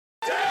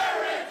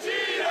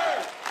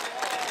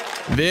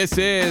This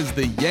is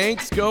the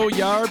Yanks Go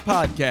Yard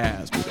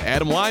podcast with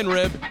Adam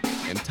Weinrib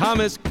and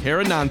Thomas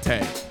Carinante.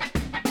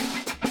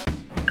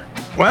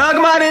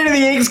 Welcome on into the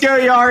Yankees Go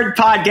Yard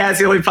podcast,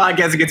 the only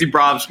podcast that gets you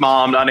Brahms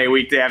mommed on a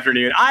weekday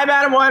afternoon. I'm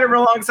Adam Weinrib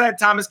alongside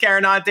Thomas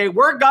Carinante.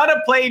 We're going to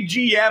play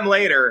GM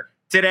later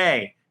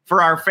today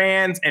for our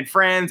fans and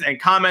friends and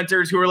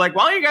commenters who are like,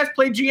 why don't you guys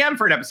play GM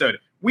for an episode?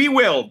 We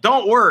will,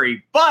 don't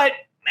worry. But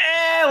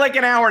like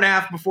an hour and a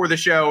half before the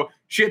show,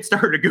 shit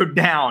started to go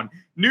down.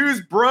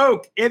 News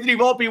broke. Anthony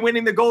Volpe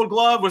winning the Gold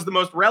Glove was the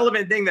most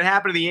relevant thing that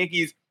happened to the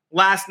Yankees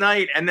last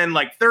night. And then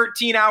like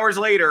 13 hours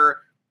later,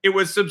 it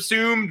was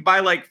subsumed by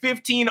like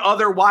 15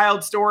 other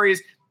wild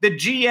stories. The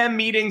GM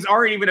meetings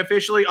aren't even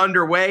officially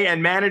underway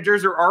and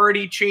managers are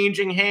already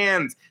changing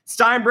hands.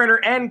 Steinbrenner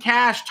and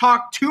Cash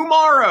talk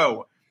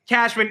tomorrow.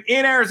 Cashman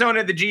in Arizona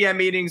at the GM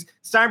meetings.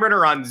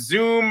 Steinbrenner on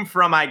Zoom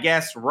from, I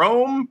guess,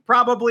 Rome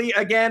probably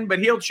again, but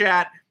he'll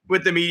chat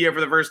with the media for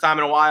the first time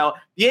in a while.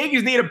 The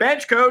Yankees need a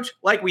bench coach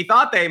like we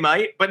thought they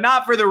might, but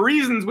not for the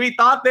reasons we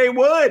thought they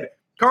would.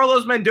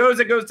 Carlos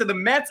Mendoza goes to the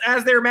Mets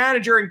as their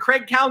manager, and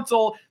Craig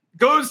Counsell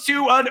goes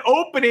to an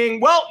opening.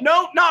 Well,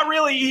 no, not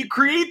really. He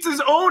creates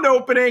his own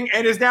opening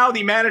and is now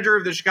the manager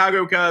of the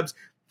Chicago Cubs.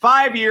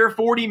 5-year,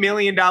 $40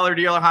 million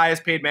deal,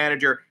 highest paid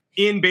manager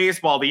in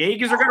baseball. The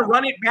Yankees are going to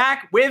run it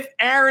back with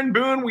Aaron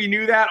Boone. We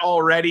knew that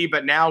already,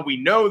 but now we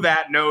know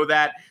that.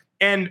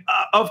 And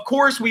of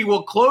course, we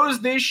will close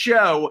this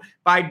show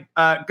by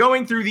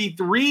going through the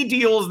 3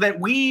 deals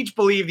that we each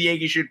believe the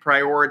Yankees should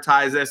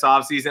prioritize this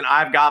offseason.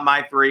 I've got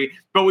my 3,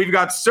 but we've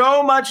got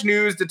so much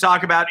news to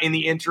talk about in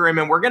the interim,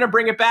 and we're going to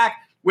bring it back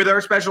with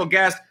our special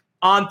guest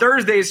on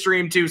Thursday's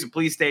stream too, so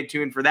please stay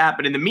tuned for that.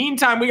 But in the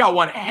meantime, we got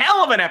one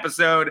hell of an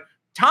episode.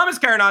 Thomas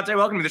Carinante,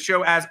 welcome to the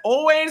show. As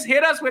always,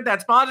 hit us with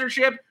that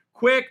sponsorship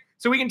quick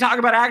so we can talk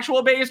about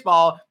actual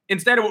baseball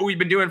instead of what we've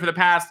been doing for the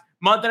past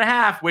month and a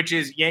half, which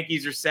is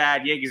Yankees are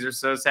sad. Yankees are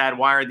so sad.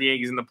 Why aren't the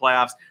Yankees in the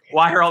playoffs?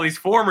 Why are all these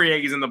former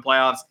Yankees in the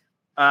playoffs?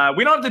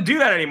 We don't have to do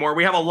that anymore.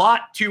 We have a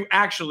lot to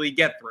actually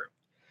get through.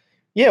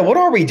 Yeah, what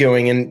are we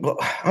doing? And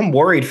I'm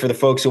worried for the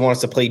folks who want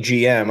us to play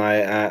GM.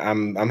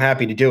 I'm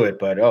happy to do it,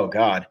 but oh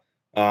God,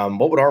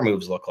 what would our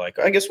moves look like?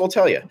 I guess we'll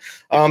tell you.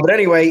 But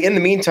anyway, in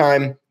the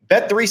meantime,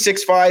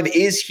 Bet365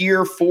 is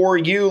here for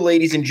you,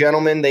 ladies and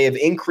gentlemen. They have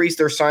increased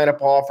their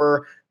sign-up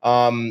offer.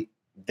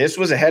 This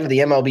was ahead of the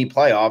MLB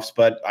playoffs,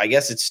 but I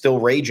guess it's still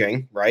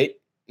raging, right?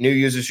 New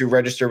users who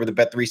register with a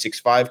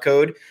Bet365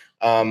 code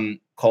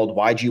called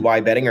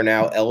YGY Betting are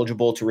now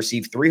eligible to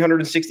receive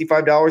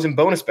 $365 in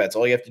bonus bets.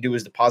 All you have to do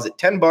is deposit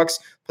 $10,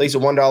 place a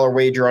 $1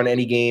 wager on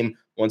any game.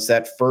 Once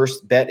that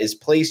first bet is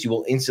placed, you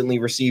will instantly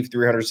receive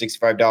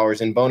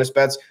 $365 in bonus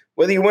bets,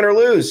 whether you win or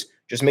lose.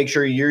 Just make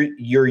sure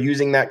you're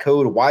using that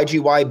code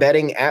YGY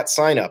Betting at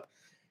signup.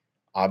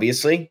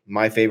 Obviously,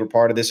 my favorite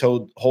part of this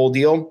whole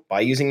deal, by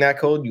using that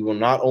code, you will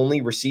not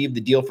only receive the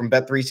deal from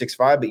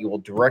Bet365, but you will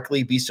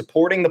directly be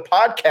supporting the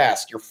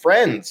podcast, your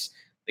friends,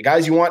 the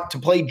guys you want to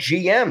play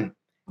GM.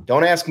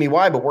 Don't ask me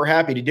why, but we're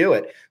happy to do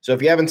it. So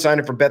if you haven't signed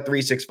up for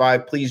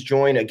Bet365, please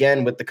join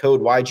again with the code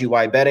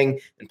YGY Betting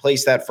and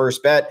place that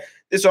first bet.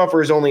 This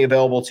offer is only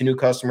available to new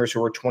customers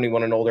who are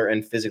 21 and older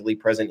and physically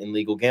present in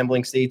legal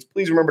gambling states.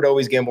 Please remember to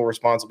always gamble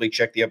responsibly.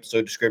 Check the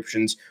episode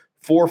descriptions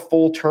for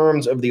full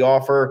terms of the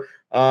offer.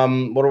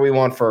 What do we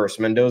want first?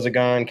 Mendoza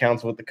gone,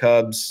 Counsell with the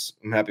Cubs.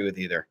 I'm happy with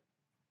either.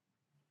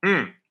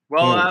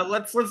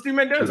 Let's do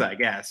Mendoza, I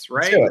guess,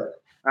 right? Let's do it.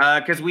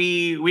 Because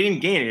we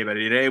didn't gain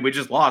anybody today. We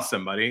just lost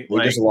somebody.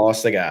 We just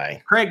lost a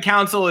guy. Craig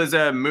Counsell is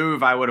a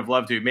move I would have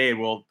loved to have made.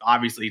 We'll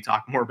obviously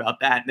talk more about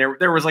that.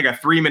 There was like a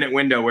 3-minute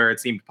window where it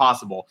seemed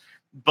possible.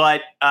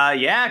 But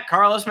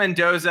Carlos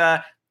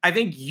Mendoza, I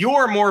think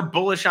you're more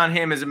bullish on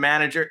him as a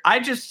manager. I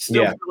just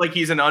still feel like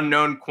he's an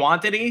unknown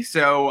quantity.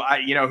 So,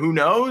 who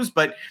knows?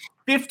 But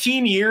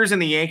 15 years in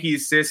the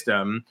Yankees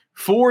system,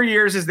 4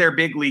 years as their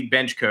big league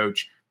bench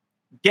coach,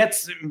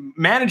 gets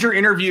manager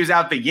interviews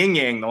out the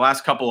yin-yang the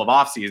last couple of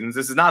off seasons.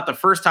 This is not the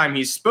first time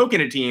he's spoken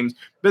to teams,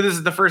 but this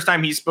is the first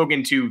time he's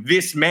spoken to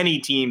this many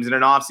teams in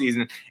an off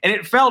season. And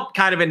it felt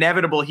kind of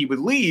inevitable he would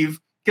leave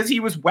because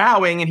he was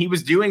wowing and he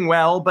was doing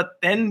well, but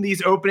then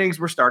these openings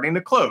were starting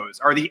to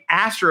close. Are the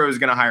Astros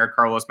going to hire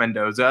Carlos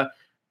Mendoza?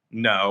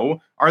 No.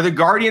 Are the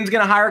Guardians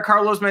going to hire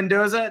Carlos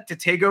Mendoza to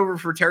take over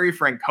for Terry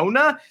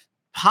Francona?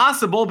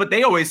 Possible, but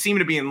they always seem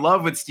to be in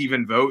love with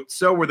Stephen Vogt.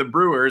 So were the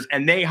Brewers,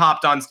 and they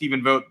hopped on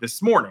Stephen Vogt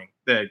this morning.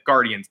 The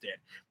Guardians did.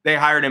 They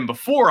hired him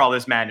before all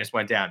this madness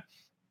went down.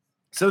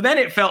 So then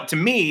it felt to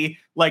me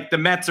like the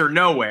Mets are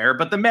nowhere,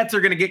 but the Mets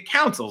are going to get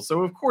Counsell.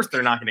 So of course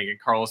they're not going to get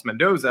Carlos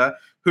Mendoza,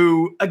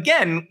 who,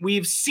 again,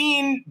 we've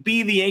seen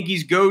be the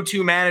Yankees'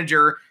 go-to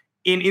manager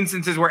in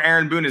instances where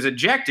Aaron Boone is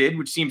ejected,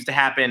 which seems to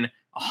happen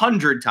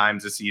 100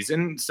 times a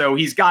season. So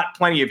he's got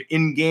plenty of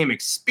in-game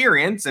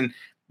experience. And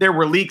there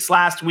were leaks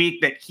last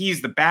week that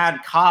he's the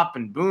bad cop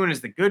and Boone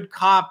is the good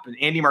cop. And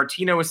Andy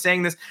Martino was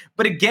saying this.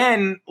 But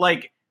again,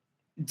 like,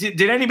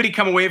 did anybody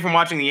come away from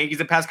watching the Yankees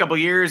the past couple of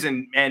years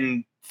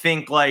and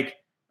think like,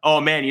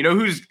 oh man, you know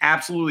who's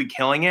absolutely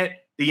killing it?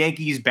 The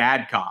Yankees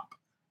bad cop.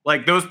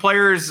 Like, those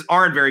players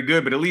aren't very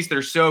good, but at least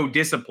they're so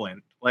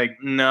disciplined. Like,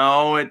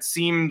 no, it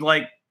seemed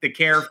like the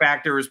care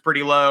factor was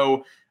pretty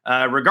low,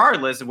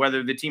 regardless of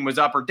whether the team was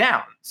up or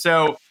down.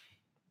 So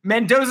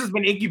Mendoza's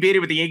been incubated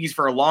with the Yankees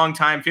for a long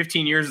time.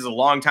 15 years is a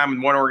long time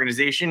in one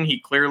organization. He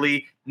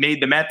clearly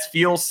made the Mets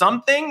feel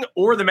something,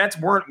 or the Mets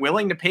weren't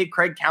willing to pay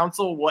Craig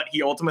Counsell what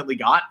he ultimately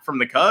got from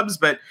the Cubs.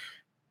 But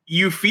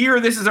you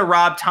fear this is a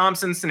Rob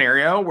Thompson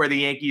scenario where the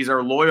Yankees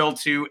are loyal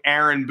to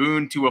Aaron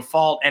Boone to a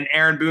fault, and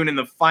Aaron Boone in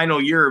the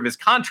final year of his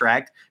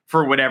contract,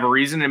 for whatever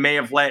reason, and may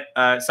have let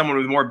someone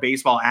with more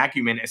baseball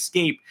acumen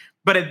escape.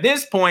 But at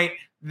this point,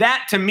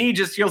 that to me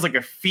just feels like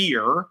a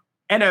fear,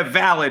 and a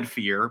valid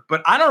fear,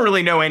 but I don't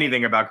really know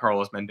anything about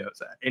Carlos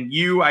Mendoza. And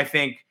you, I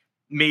think,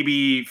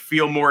 maybe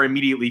feel more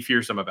immediately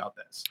fearsome about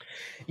this.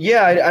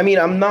 Yeah, I mean,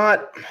 I'm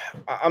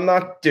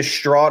not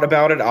distraught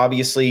about it.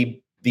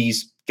 Obviously,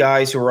 these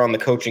guys who are on the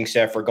coaching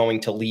staff are going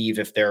to leave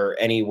if they're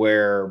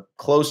anywhere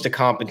close to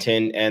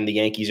competent, and the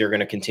Yankees are going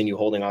to continue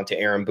holding on to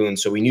Aaron Boone.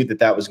 So we knew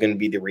that was going to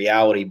be the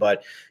reality.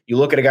 But you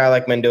look at a guy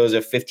like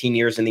Mendoza, 15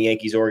 years in the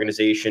Yankees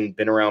organization,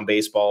 been around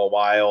baseball a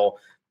while,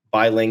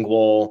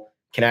 bilingual,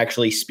 can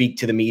actually speak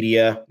to the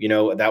media. You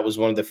know, that was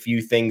one of the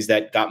few things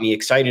that got me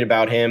excited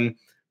about him,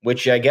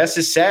 which I guess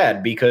is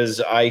sad because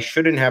I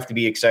shouldn't have to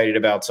be excited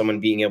about someone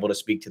being able to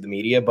speak to the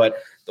media. But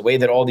the way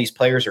that all these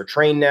players are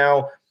trained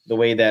now, the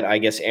way that I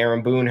guess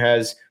Aaron Boone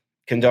has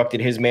conducted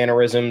his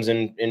mannerisms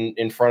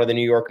in front of the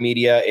New York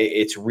media,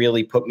 it's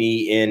really put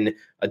me in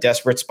a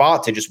desperate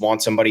spot to just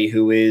want somebody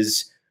who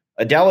is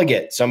a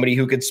delegate, somebody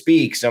who could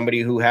speak, somebody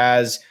who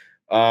has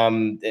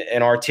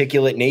an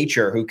articulate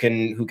nature, who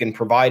can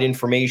provide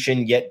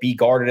information yet be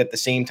guarded at the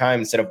same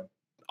time instead of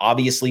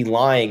obviously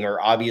lying or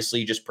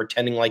obviously just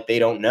pretending like they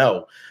don't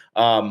know.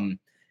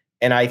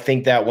 And I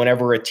think that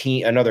whenever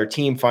another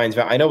team finds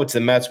out, I know it's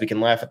the Mets, we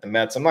can laugh at the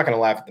Mets. I'm not going to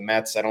laugh at the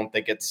Mets. I don't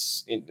think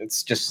it's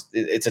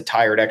a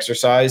tired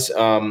exercise.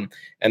 And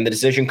the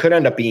decision could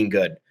end up being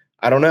good.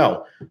 I don't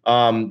know.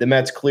 The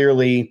Mets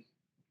clearly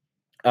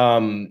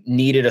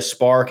needed a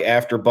spark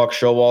after Buck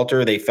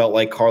Showalter. They felt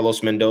like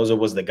Carlos Mendoza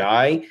was the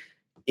guy.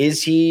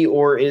 Is he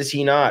or is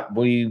he not?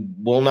 We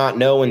will not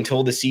know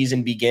until the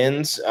season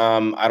begins.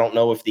 I don't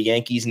know if the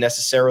Yankees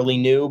necessarily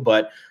knew,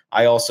 but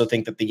I also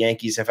think that the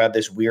Yankees have had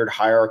this weird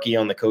hierarchy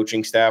on the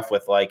coaching staff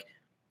with like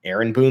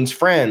Aaron Boone's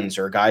friends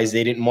or guys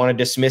they didn't want to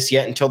dismiss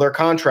yet until their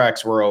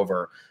contracts were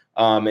over.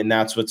 And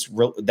that's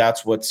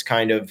what's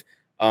kind of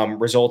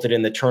resulted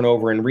in the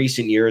turnover in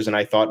recent years. And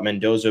I thought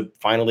Mendoza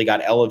finally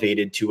got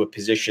elevated to a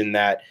position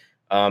that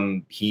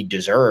he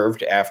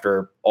deserved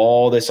after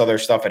all this other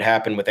stuff had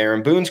happened with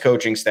Aaron Boone's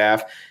coaching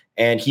staff.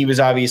 And he was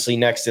obviously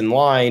next in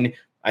line.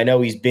 I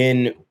know he's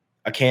been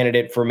a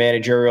candidate for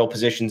managerial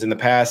positions in the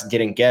past,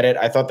 didn't get it.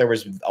 I thought there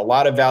was a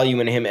lot of value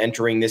in him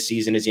entering this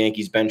season as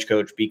Yankees bench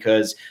coach,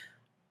 because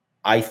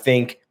I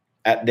think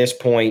at this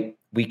point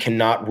we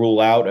cannot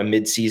rule out a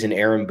midseason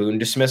Aaron Boone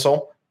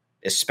dismissal,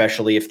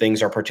 especially if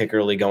things are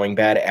particularly going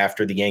bad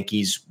after the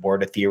Yankees were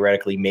to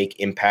theoretically make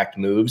impact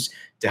moves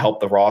to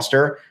help the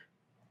roster.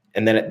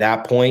 And then at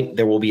that point,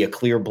 there will be a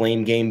clear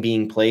blame game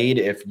being played.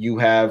 If you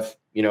have,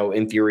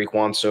 in theory,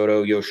 Juan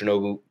Soto,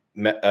 Yoshinobu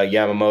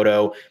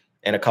Yamamoto,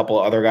 and a couple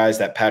of other guys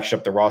that patched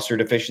up the roster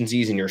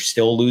deficiencies, and you're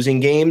still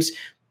losing games,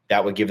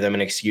 that would give them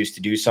an excuse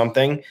to do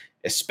something,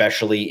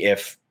 especially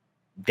if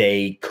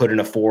they couldn't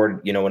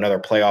afford, another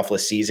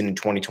playoff-less season in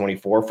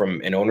 2024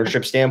 from an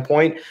ownership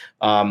standpoint.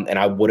 And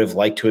I would have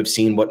liked to have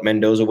seen what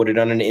Mendoza would have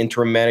done in an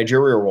interim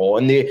managerial role.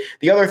 And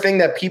the other thing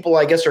that people,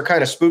 I guess, are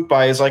kind of spooked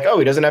by is like, oh,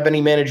 he doesn't have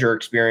any manager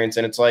experience.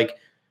 And it's like,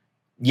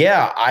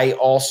 yeah, I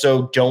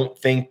also don't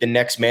think the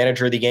next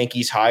manager the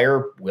Yankees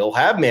hire will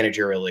have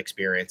managerial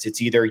experience. It's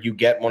either you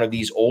get one of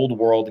these old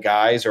world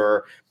guys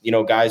or,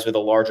 guys with a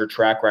larger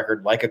track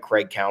record like a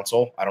Craig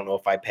Counsell. I don't know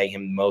if I pay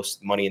him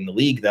most money in the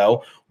league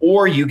though,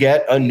 or you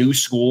get a new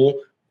school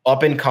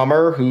up and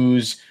comer who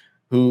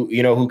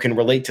can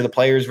relate to the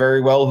players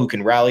very well, who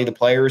can rally the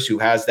players, who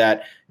has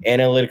that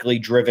analytically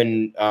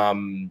driven,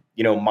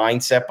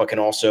 mindset, but can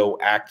also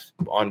act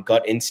on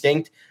gut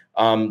instinct.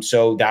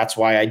 So that's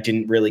why I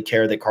didn't really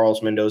care that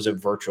Carlos Mendoza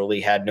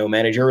virtually had no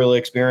managerial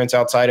experience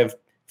outside of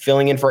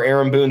filling in for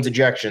Aaron Boone's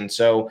ejection.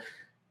 So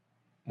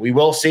we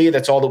will see.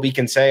 That's all that we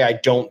can say. I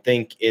don't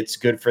think it's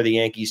good for the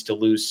Yankees to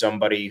lose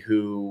somebody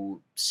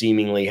who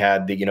seemingly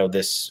had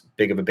this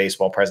big of a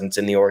baseball presence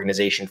in the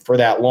organization for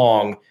that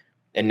long,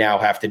 and now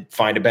have to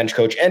find a bench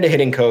coach and a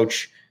hitting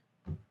coach.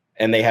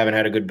 And they haven't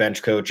had a good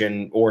bench coach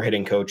or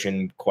hitting coach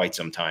in quite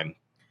some time.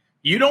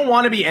 You don't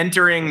want to be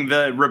entering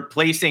the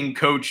replacing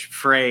coach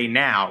fray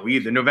now,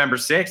 either November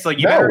 6th. Like,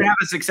 you better have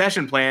a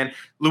succession plan.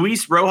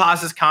 Luis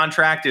Rojas's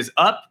contract is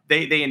up.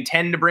 They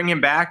intend to bring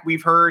him back.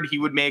 We've heard he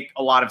would make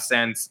a lot of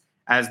sense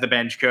as the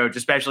bench coach,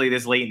 especially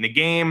this late in the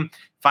game.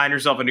 Find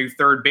yourself a new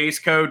third base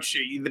coach.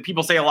 The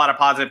people say a lot of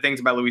positive things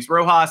about Luis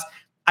Rojas.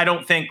 I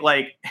don't think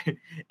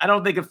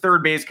a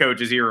third base coach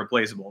is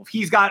irreplaceable.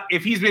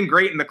 If he's been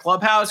great in the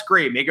clubhouse,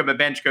 great. Make him a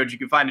bench coach. You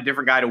can find a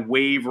different guy to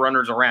wave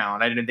runners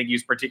around. I didn't think he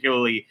was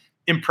particularly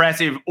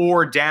impressive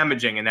or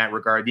damaging in that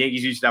regard. The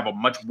Yankees used to have a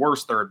much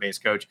worse third base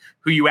coach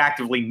who you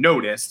actively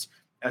noticed.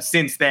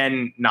 Since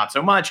then, not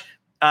so much.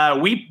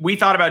 We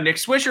thought about Nick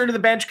Swisher to the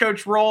bench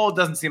coach role. It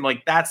doesn't seem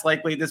like that's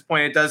likely at this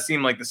point. It does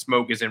seem like the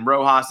smoke is in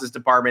Rojas's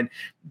department.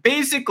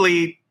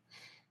 Basically,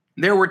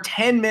 there were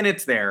 10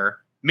 minutes there,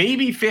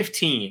 maybe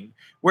 15,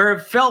 where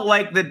it felt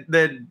like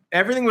the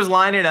everything was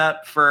lining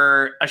up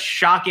for a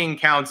shocking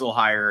Counsell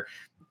hire.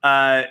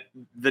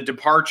 The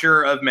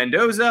departure of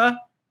Mendoza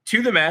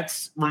to the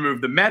Mets,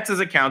 removed the Mets as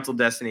a Counsell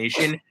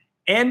destination,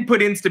 and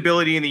put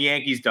instability in the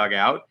Yankees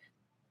dugout.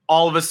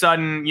 All of a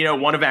sudden,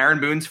 one of Aaron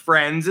Boone's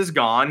friends is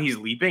gone. He's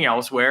leaping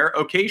elsewhere.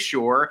 Okay,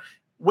 sure.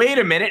 Wait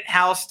a minute.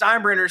 Hal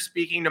Steinbrenner's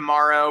speaking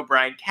tomorrow.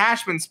 Brian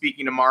Cashman's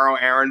speaking tomorrow.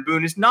 Aaron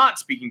Boone is not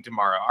speaking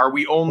tomorrow. Are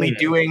we only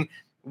doing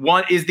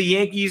one? Is the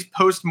Yankees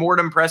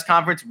post-mortem press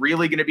conference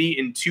really going to be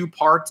in 2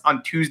 parts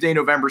on Tuesday,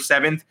 November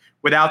 7th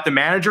without the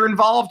manager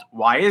involved?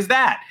 Why is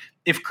that?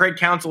 If Craig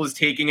Counsell is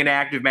taking an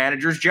active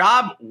manager's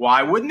job,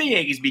 why wouldn't the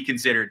Yankees be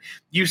considered?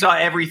 You saw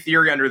every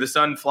theory under the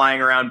sun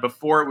flying around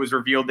before it was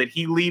revealed that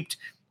he leaped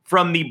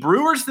from the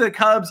Brewers to the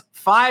Cubs,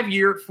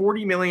 5-year,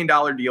 $40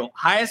 million deal,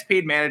 highest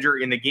paid manager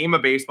in the game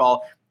of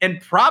baseball, and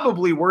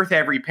probably worth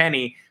every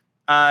penny.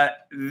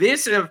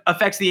 This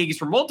affects the Yankees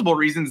for multiple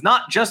reasons,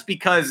 not just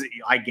because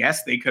I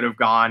guess they could have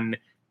gone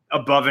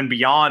above and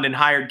beyond and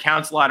hired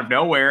Counsell out of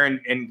nowhere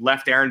and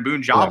left Aaron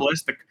Boone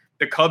jobless. Yeah.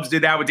 The Cubs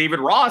did that with David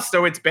Ross,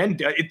 so it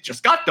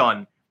just got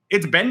done.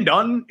 It's been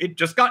done. It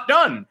just got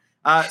done.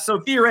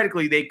 So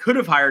theoretically, they could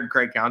have hired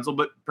Craig Counsell,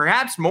 but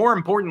perhaps more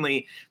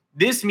importantly,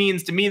 this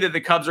means to me that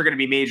the Cubs are going to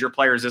be major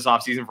players this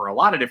offseason for a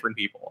lot of different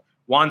people.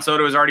 Juan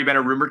Soto has already been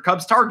a rumored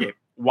Cubs target.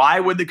 Why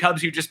would the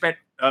Cubs, who just spent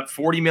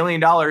 $40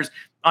 million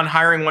on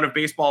hiring one of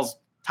baseball's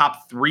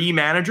top 3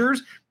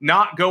 managers,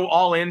 not go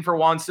all in for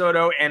Juan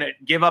Soto and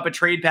give up a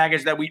trade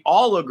package that we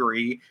all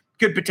agree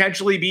could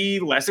potentially be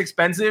less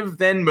expensive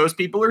than most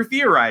people are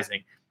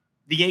theorizing?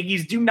 The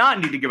Yankees do not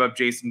need to give up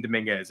Jason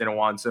Dominguez in a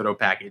Juan Soto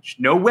package.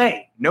 No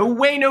way. No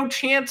way, no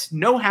chance,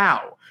 no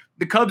how.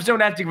 The Cubs don't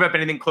have to give up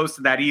anything close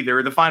to that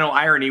either. The final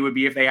irony would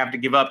be if they have to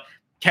give up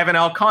Kevin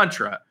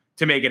Alcantara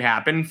to make it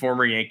happen,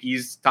 former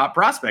Yankees top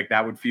prospect.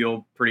 That would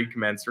feel pretty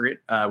commensurate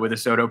with a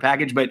Soto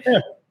package. But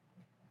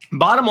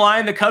bottom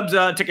line, the Cubs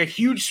took a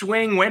huge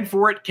swing, went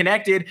for it,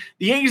 connected.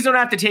 The Yankees don't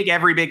have to take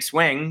every big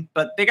swing,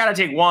 but they got to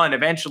take one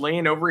eventually.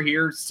 And over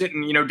here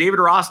sitting, David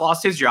Ross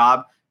lost his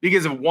job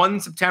because of one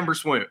September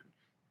swoon.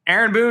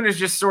 Aaron Boone is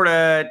just sort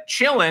of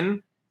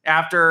chilling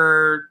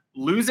after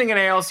losing an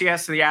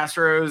ALCS to the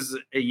Astros,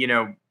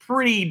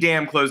 pretty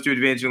damn close to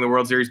advancing the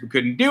World Series, but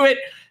couldn't do it.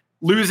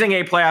 Losing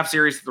a playoff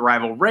series to the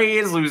rival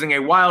Rays, losing a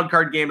wild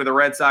card game to the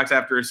Red Sox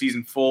after a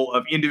season full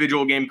of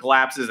individual game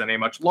collapses and a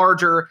much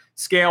larger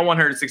scale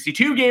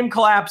 162 game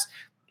collapse,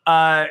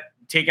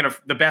 taking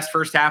the best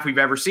first half we've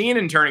ever seen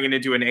and turning it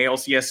into an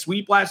ALCS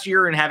sweep last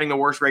year and having the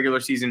worst regular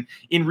season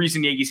in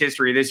recent Yankees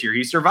history this year.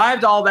 He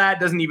survived all that,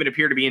 doesn't even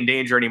appear to be in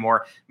danger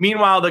anymore.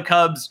 Meanwhile, the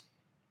Cubs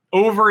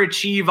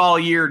overachieve all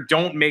year,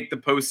 don't make the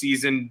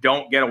postseason,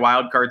 don't get a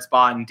wild card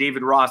spot. And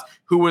David Ross,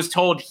 who was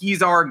told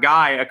he's our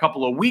guy a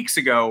couple of weeks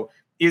ago,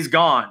 is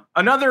gone.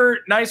 Another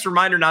nice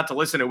reminder not to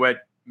listen to what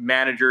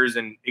managers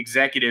and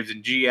executives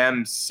and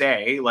GMs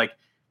say. Like,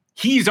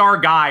 he's our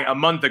guy a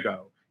month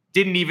ago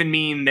didn't even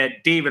mean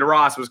that David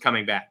Ross was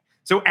coming back.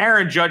 So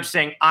Aaron Judge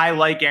saying, I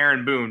like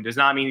Aaron Boone, does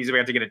not mean he's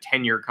about to get a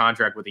 10-year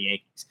contract with the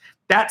Yankees.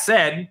 That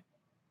said,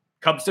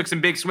 Cubs took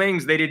some big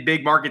swings. They did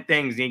big market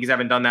things. The Yankees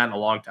haven't done that in a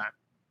long time.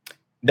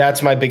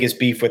 That's my biggest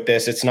beef with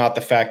this. It's not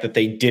the fact that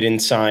they didn't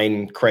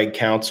sign Craig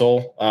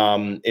Counsell.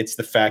 It's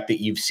the fact that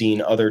you've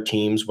seen other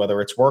teams, whether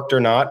it's worked or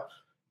not.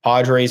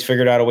 Padres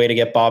figured out a way to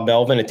get Bob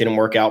Melvin. It didn't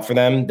work out for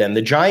them. Then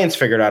the Giants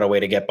figured out a way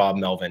to get Bob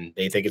Melvin.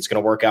 They think it's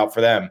going to work out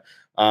for them.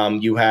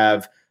 You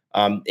have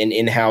an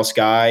in-house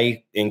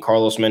guy in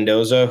Carlos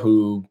Mendoza,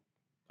 who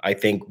I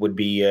think would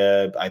be,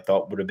 I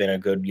thought would have been a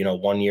good,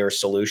 1-year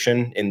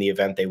solution in the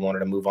event they wanted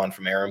to move on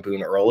from Aaron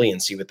Boone early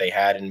and see what they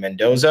had in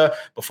Mendoza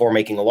before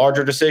making a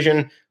larger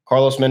decision.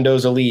 Carlos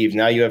Mendoza leaves.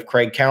 Now you have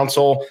Craig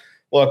Counsell.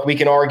 Look, we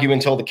can argue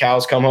until the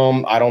cows come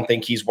home. I don't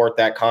think he's worth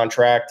that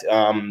contract.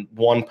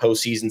 One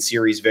postseason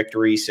series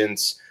victory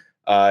since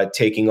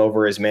taking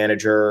over as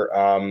manager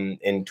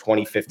in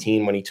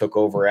 2015 when he took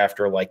over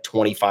after like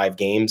 25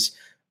 games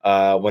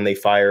when they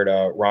fired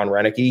Ron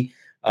Renicky.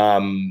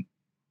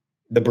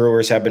 The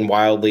Brewers have been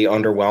wildly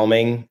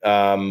underwhelming.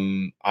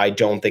 I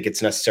don't think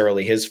it's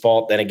necessarily his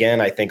fault. Then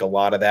again, I think a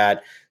lot of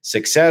that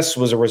success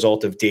was a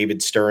result of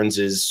David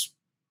Stearns'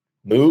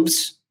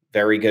 moves.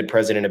 Very good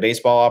president of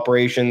baseball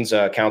operations.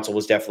 Counsell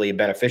was definitely a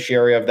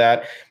beneficiary of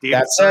that. David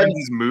that said,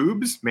 Stearns'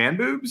 moves? Man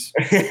boobs?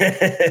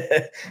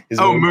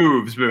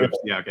 moves. Moves.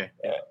 Yeah, okay.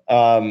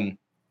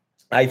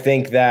 I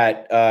think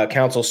that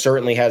Counsell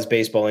certainly has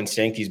baseball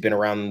instinct. He's been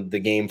around the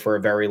game for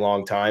a very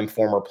long time,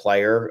 former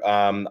player.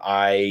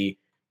 I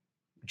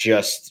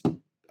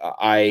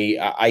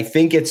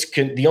think it's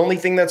the only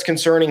thing that's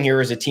concerning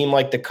here is a team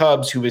like the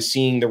Cubs, who is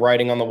seeing the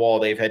writing on the wall.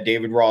 They've had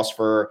David Ross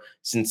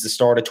since the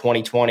start of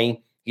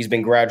 2020. He's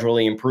been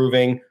gradually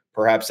improving.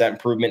 Perhaps that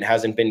improvement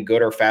hasn't been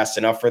good or fast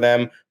enough for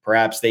them.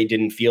 Perhaps they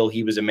didn't feel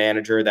he was a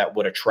manager that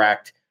would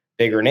attract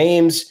bigger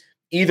names.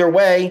 Either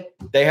way,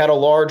 they had a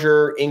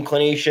larger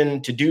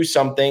inclination to do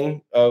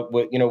something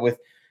with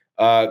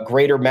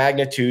greater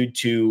magnitude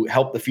to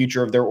help the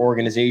future of their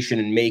organization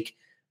and make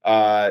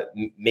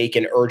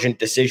an urgent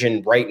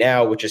decision right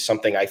now, which is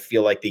something I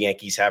feel like the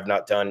Yankees have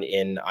not done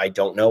in I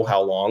don't know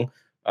how long.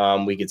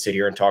 We could sit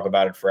here and talk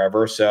about it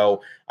forever.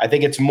 So I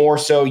think it's more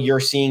so you're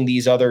seeing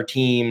these other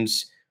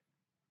teams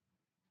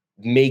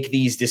make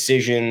these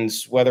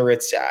decisions, whether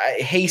it's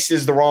haste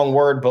is the wrong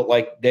word, but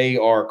like they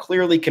are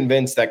clearly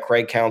convinced that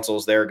Craig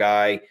Counsell's their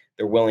guy.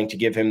 They're willing to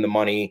give him the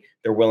money.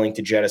 They're willing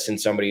to jettison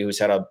somebody who's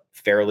had a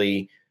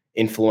fairly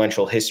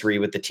influential history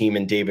with the team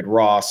in David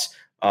Ross.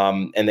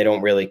 And they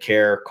don't really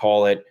care,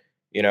 call it,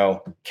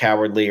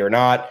 cowardly or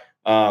not.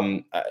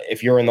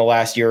 If you're in the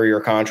last year of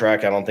your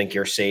contract, I don't think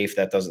you're safe.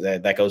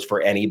 That goes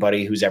for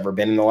anybody who's ever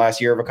been in the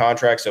last year of a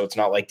contract. So it's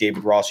not like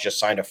David Ross just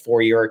signed a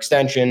 4-year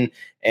extension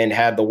and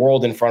had the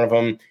world in front of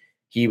him.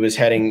 He was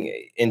heading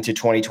into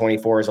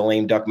 2024 as a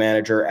lame duck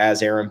manager,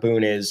 as Aaron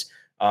Boone is.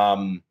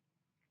 And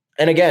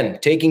again,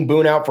 taking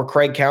Boone out for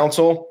Craig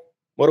Counsell,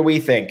 what do we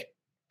think?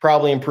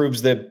 Probably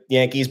improves the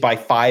Yankees by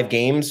 5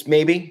 games,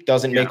 maybe.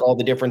 Doesn't make all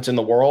the difference in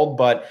the world,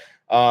 but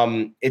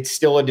it's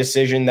still a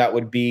decision that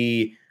would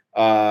be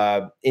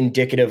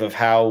indicative of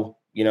how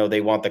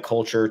they want the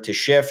culture to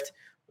shift,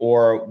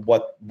 or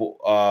what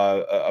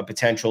a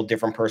potential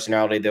different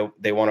personality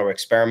they want to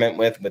experiment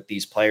with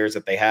these players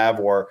that they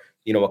have, or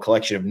a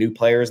collection of new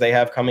players they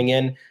have coming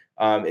in.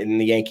 And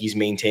the Yankees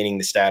maintaining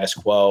the status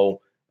quo,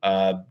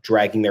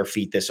 dragging their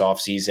feet this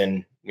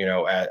offseason,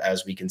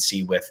 as we can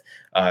see with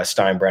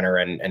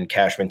Steinbrenner and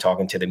Cashman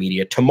talking to the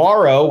media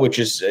tomorrow, which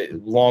is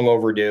long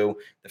overdue.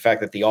 The fact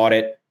that the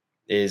audit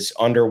is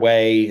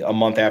underway a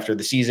month after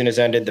the season has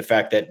ended, the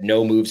fact that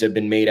no moves have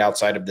been made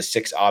outside of the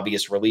 6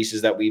 obvious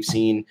releases that we've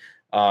seen,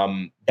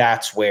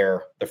 that's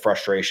where the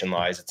frustration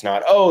lies. It's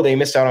not, they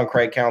missed out on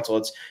Craig Counsell.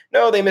 It's,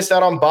 no, they missed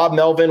out on Bob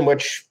Melvin,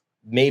 which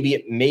maybe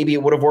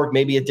it would have worked,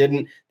 maybe it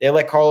didn't. They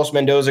let Carlos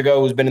Mendoza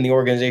go, who's been in the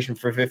organization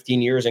for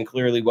 15 years and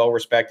clearly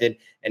well-respected.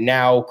 And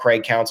now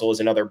Craig Counsell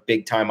is another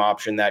big-time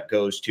option that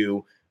goes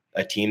to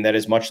a team that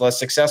is much less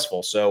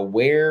successful. So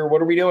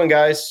what are we doing,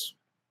 guys?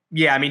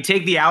 Yeah, I mean,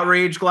 take the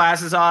outrage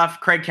glasses off.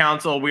 Craig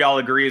Counsell, we all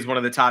agree, is one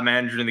of the top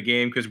managers in the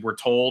game because we're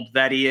told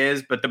that he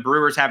is. But the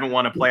Brewers haven't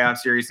won a playoff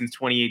series since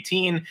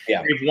 2018.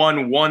 Yeah. They've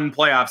won 1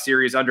 playoff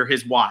series under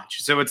his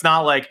watch. So it's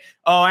not like,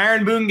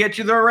 Aaron Boone gets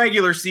you the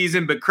regular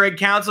season, but Craig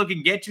Counsell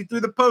can get you through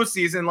the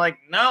postseason. Like,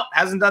 no,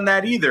 hasn't done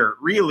that either,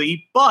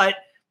 really. But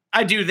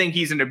I do think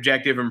he's an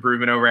objective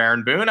improvement over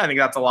Aaron Boone. I think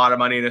that's a lot of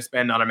money to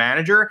spend on a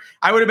manager.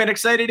 I would have been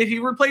excited if he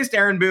replaced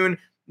Aaron Boone.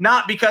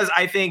 Not because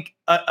I think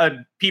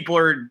people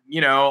are,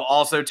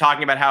 also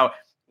talking about how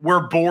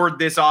we're bored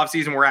this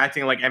offseason. We're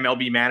acting like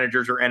MLB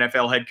managers or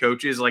NFL head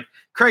coaches. Like,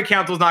 Craig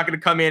Counsell's not going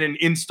to come in and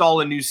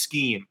install a new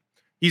scheme.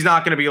 He's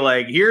not going to be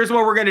like, here's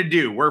what we're going to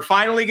do. We're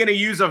finally going to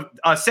use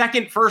a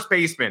second first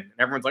baseman. And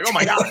everyone's like, oh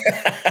my God,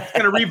 it's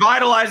going to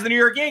revitalize the New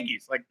York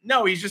Yankees. Like,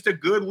 no, he's just a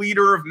good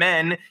leader of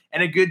men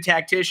and a good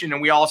tactician.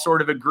 And we all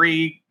sort of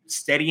agree,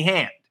 steady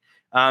hand.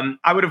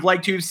 I would have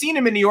liked to have seen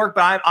him in New York,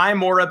 but I'm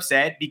more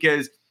upset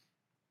because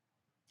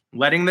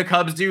letting the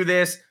Cubs do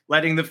this,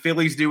 letting the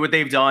Phillies do what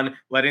they've done,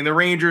 letting the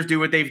Rangers do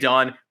what they've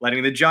done,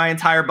 letting the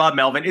Giants hire Bob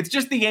Melvin. It's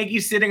just the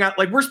Yankees sitting on,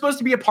 like, we're supposed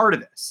to be a part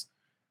of this.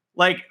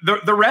 Like,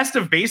 the rest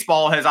of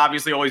baseball has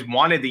obviously always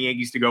wanted the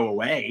Yankees to go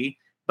away,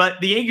 but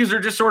the Yankees are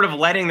just sort of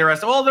letting the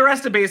rest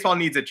of baseball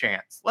needs a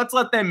chance. Let's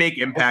let them make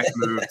impact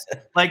moves.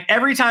 Like,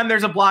 every time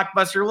there's a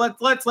blockbuster,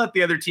 let's let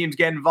the other teams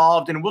get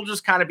involved, and we'll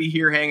just kind of be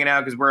here hanging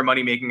out because we're a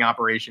money-making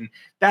operation.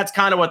 That's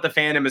kind of what the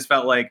fandom has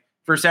felt like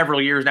for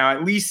several years now,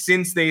 at least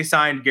since they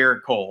signed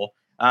Garrett Cole.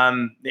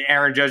 The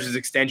Aaron Judge's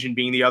extension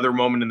being the other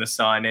moment in the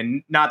sun.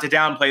 And not to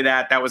downplay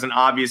that was an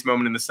obvious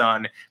moment in the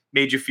sun,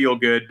 made you feel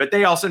good. But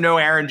they also know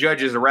Aaron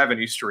Judge is a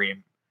revenue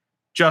stream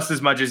just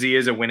as much as he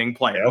is a winning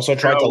player. They also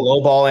tried to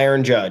lowball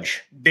Aaron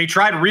Judge. They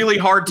tried really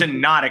hard to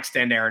not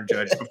extend Aaron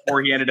Judge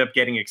before he ended up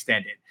getting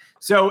extended.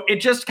 So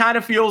it just kind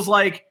of feels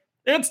like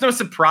it's no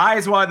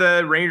surprise why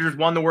the Rangers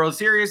won the World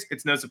Series.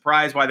 It's no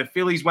surprise why the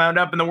Phillies wound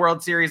up in the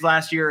World Series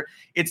last year.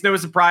 It's no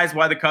surprise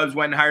why the Cubs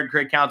went and hired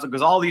Craig Counsell,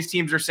 because all these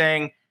teams are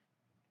saying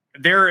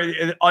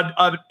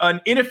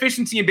an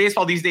inefficiency in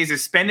baseball these days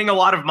is spending a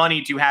lot of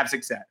money to have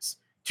success,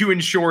 to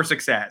ensure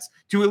success,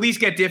 to at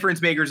least get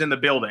difference makers in the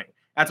building.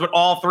 That's what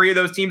all 3 of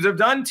those teams have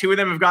done. 2 of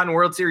them have gotten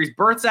World Series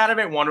berths out of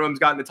it. 1 of them's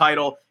gotten the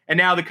title. And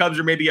now the Cubs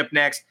are maybe up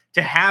next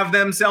to have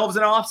themselves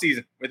an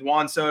offseason with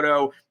Juan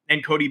Soto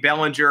and Cody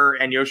Bellinger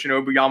and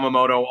Yoshinobu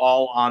Yamamoto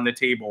all on the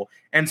table.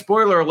 And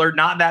spoiler alert,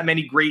 not that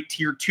many great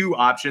tier 2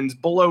 options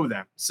below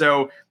them.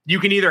 So you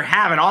can either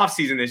have an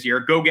offseason this year,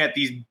 go get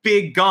these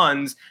big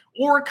guns,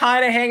 or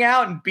kind of hang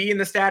out and be in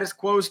the status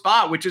quo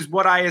spot, which is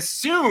what I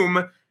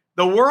assume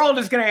the world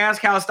is going to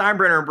ask Hal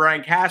Steinbrenner and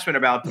Brian Cashman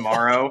about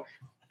tomorrow.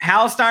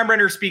 Hal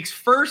Steinbrenner speaks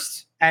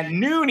first at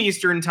noon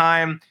Eastern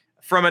time,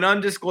 from an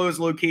undisclosed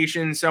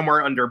location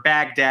somewhere under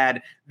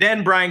Baghdad.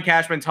 Then Brian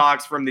Cashman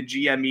talks from the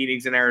GM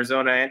meetings in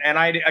Arizona.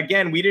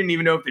 And we didn't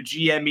even know if the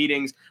GM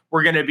meetings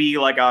were going to be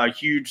like a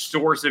huge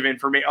source of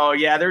information. Oh,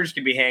 yeah, they're just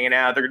going to be hanging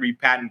out. They're going to be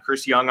patting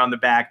Chris Young on the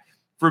back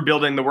for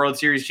building the World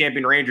Series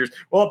champion Rangers.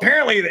 Well,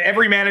 apparently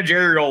every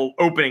managerial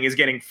opening is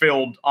getting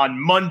filled on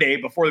Monday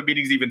before the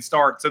meetings even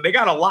start. So they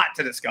got a lot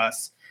to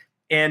discuss.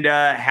 And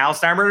Hal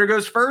Steinbrenner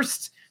goes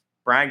first.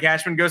 Brian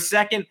Cashman goes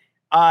second.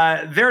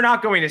 They're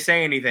not going to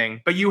say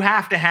anything, but you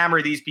have to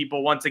hammer these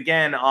people once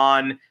again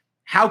on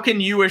how can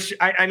you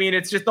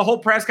it's just the whole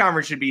press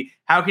conference should be,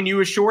 how can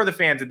you assure the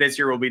fans that this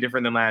year will be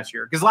different than last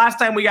year? Because last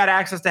time we got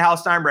access to Hal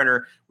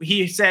Steinbrenner,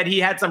 he said he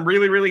had some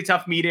really, really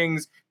tough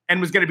meetings and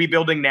was going to be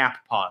building nap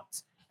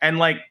pods. And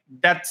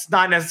that's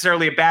not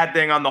necessarily a bad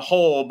thing on the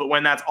whole, but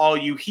when that's all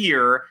you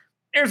hear,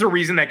 there's a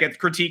reason that gets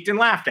critiqued and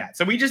laughed at.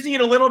 So we just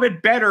need a little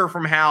bit better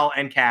from Hal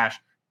and Cash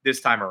this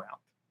time around.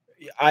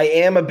 I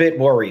am a bit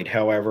worried,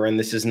 however, and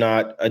this is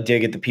not a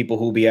dig at the people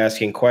who will be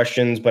asking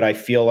questions, but I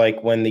feel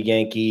like when the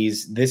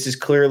Yankees, this has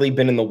clearly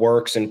been in the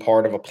works and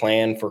part of a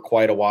plan for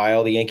quite a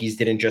while. The Yankees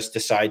didn't just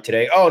decide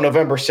today,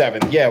 November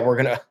 7th.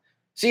 Yeah,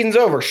 season's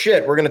over.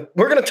 Shit. We're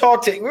gonna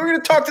talk to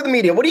the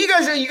media. What do you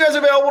guys are you guys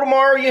available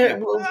tomorrow? Yeah,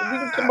 we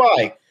can come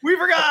by. We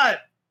forgot.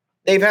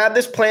 They've had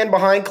this plan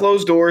behind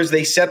closed doors.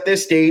 They set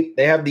this date.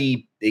 They have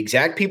the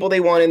exact people they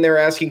want in there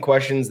asking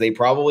questions. They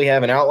probably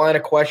have an outline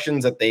of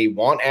questions that they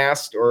want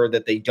asked or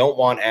that they don't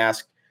want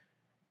asked.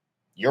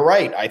 You're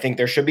right. I think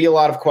there should be a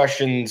lot of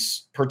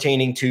questions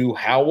pertaining to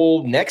how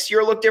will next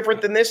year look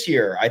different than this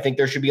year. I think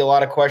there should be a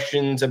lot of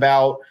questions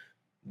about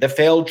the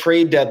failed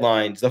trade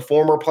deadlines, the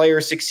former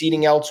players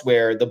succeeding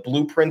elsewhere, the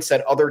blueprints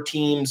that other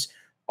teams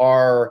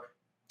are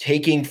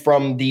taking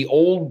from the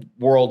old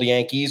world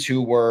Yankees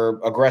who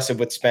were aggressive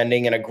with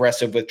spending and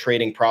aggressive with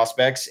trading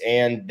prospects,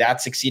 and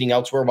that's succeeding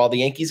elsewhere while the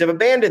Yankees have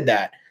abandoned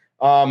that.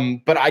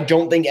 But I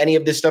don't think any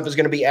of this stuff is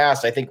going to be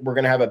asked. I think we're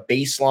going to have a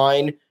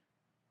baseline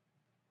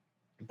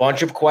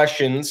bunch of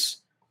questions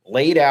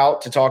laid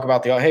out to talk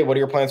about hey, what are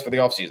your plans for the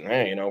offseason?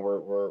 Hey,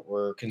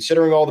 we're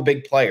considering all the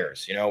big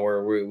players.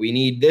 We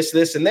need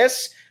this, and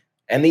this.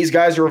 And these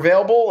guys are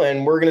available,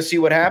 and we're going to see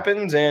what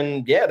happens.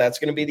 And, yeah, that's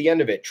going to be the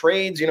end of it.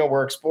 Trades,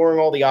 we're exploring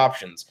all the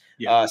options,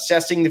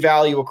 assessing the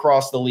value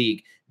across the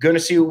league. Going to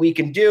see what we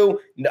can do.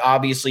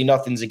 Obviously,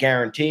 nothing's a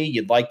guarantee.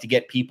 You'd like to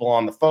get people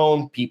on the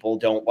phone. People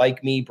don't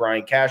like me,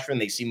 Brian Cashman.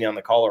 They see me on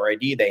the caller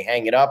ID. They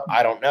hang it up.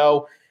 I don't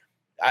know.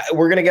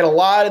 We're going to get a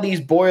lot of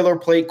these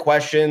boilerplate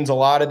questions, a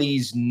lot of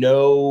these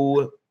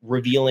no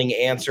revealing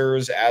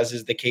answers, as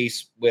is the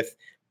case with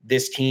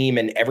this team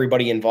and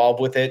everybody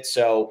involved with it.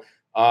 So,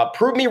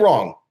 prove me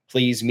wrong,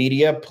 please,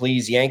 media,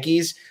 please,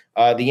 Yankees.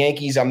 The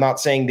Yankees, I'm not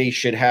saying they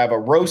should have a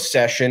roast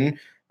session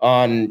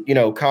on,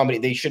 comedy.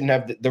 They shouldn't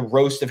have the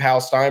roast of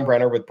Hal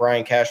Steinbrenner with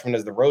Brian Cashman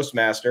as the roast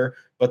master,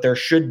 but there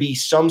should be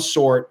some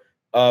sort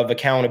of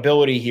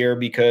accountability here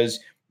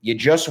because you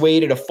just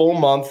waited a full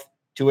month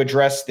to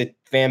address the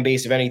fan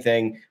base of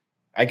anything.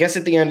 I guess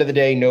at the end of the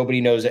day,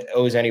 nobody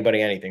owes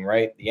anybody anything,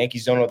 right? The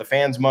Yankees don't owe the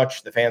fans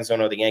much. The fans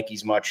don't owe the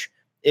Yankees much.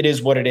 It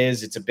is what it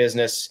is. It's a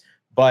business.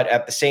 But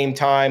at the same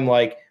time,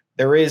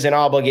 there is an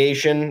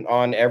obligation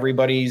on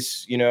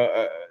everybody's,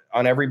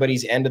 on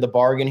everybody's end of the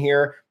bargain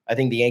here. I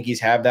think the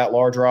Yankees have that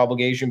larger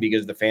obligation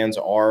because the fans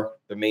are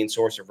the main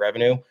source of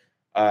revenue.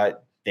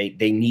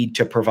 They need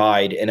to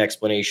provide an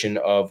explanation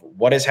of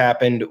what has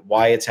happened,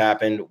 why it's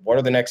happened, what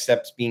are the next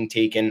steps being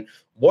taken,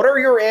 what are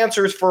your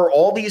answers for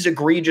all these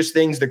egregious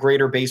things the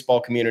greater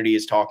baseball community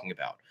is talking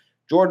about.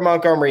 Jordan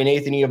Montgomery,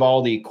 Nathan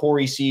Eovaldi,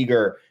 Corey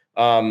Seager,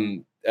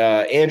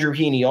 Andrew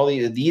Heaney, all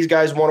these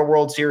guys won a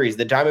World Series.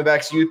 The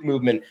Diamondbacks youth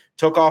movement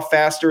took off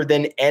faster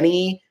than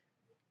any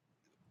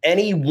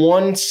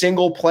one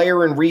single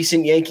player in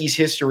recent Yankees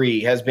history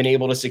has been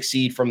able to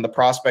succeed from the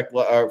prospect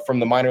from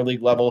the minor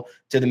league level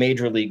to the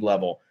major league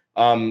level.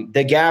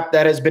 The gap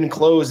that has been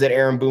closed that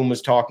Aaron Boone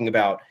was talking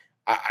about,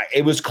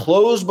 it was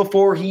closed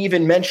before he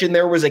even mentioned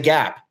there was a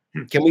gap.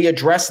 Can we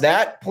address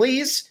that,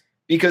 please?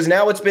 Because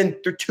now it's been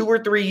 2 or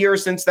 3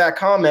 years since that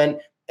comment,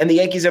 and the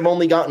Yankees have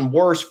only gotten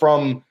worse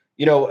from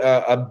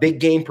a big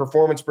game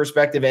performance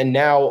perspective, and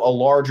now a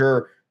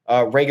larger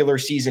regular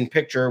season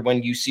picture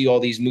when you see all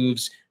these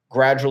moves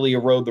gradually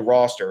erode the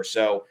roster.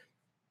 So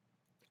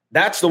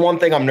that's the one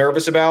thing I'm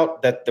nervous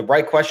about, that the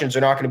right questions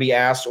are not going to be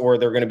asked or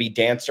they're going to be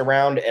danced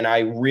around. And I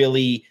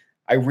really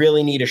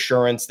need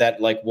assurance that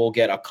we'll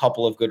get a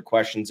couple of good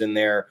questions in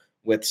there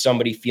with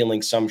somebody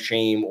feeling some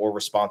shame or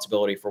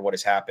responsibility for what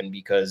has happened,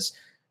 because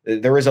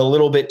there is a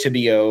little bit to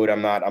be owed.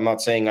 I'm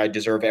not saying I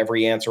deserve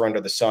every answer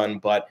under the sun,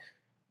 but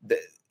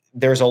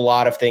there's a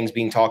lot of things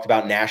being talked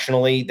about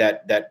nationally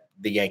that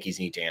the Yankees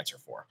need to answer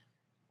for.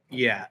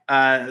 Yeah.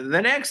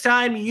 The next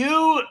time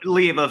you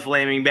leave a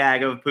flaming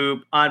bag of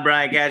poop on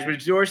Brian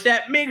Cashman's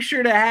doorstep, make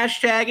sure to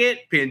hashtag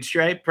it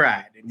Pinstripe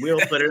Pride, and we'll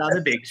put it on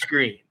the big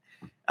screen.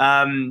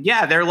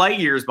 They're light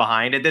years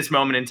behind at this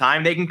moment in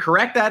time. They can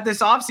correct that this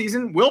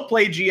offseason. We'll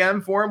play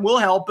GM for him. We'll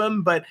help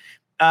him. But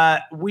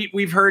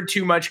we've heard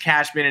too much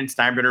Cashman and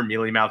Steinbrenner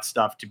mealy mouth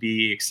stuff to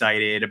be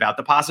excited about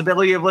the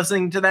possibility of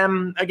listening to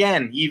them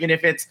again, even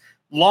if it's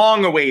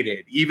long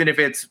awaited, even if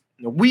it's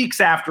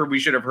weeks after we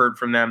should have heard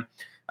from them.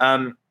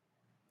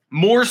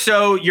 More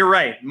so, you're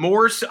right.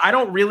 More so, I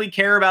don't really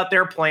care about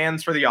their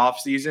plans for the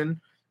offseason.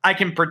 I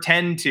can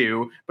pretend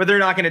to, but they're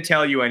not going to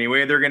tell you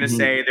anyway. They're going to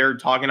say they're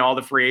talking to all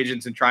the free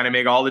agents and trying to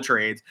make all the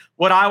trades.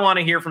 What I want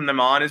to hear from them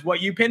on is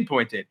what you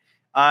pinpointed.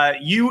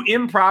 You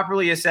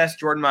improperly assessed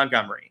Jordan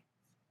Montgomery,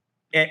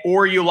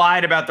 or you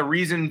lied about the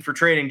reason for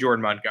trading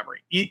Jordan Montgomery.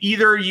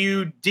 Either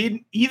you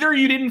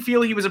didn't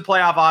feel he was a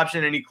playoff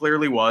option, and he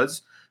clearly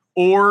was,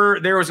 or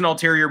there was an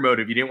ulterior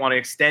motive. You didn't want to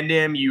extend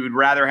him. You would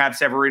rather have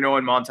Severino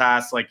and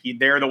Montas.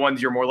 They're the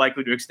ones you're more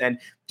likely to extend.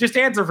 Just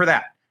answer for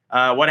that.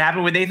 What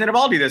happened with Nathan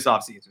Eovaldi this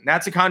offseason?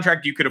 That's a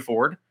contract you could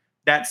afford.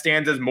 That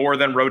stands as more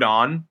than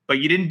Rodon, but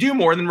you didn't do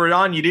more than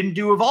Rodon. You didn't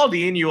do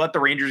Eovaldi, and you let the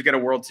Rangers get a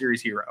World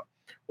Series hero.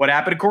 What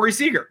happened to Corey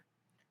Seager?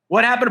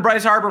 What happened to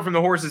Bryce Harper from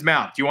the horse's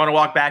mouth? Do you want to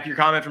walk back your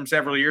comment from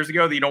several years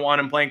ago that you don't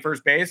want him playing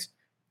first base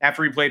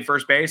after he played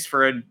first base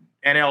for an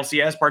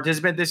NLCS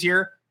participant this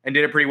year and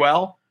did it pretty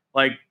well?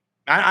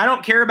 I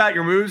don't care about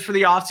your moves for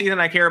the offseason.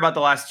 I care about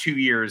the last 2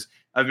 years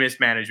of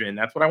mismanagement.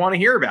 That's what I want to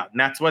hear about. And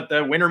that's what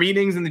the winter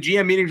meetings and the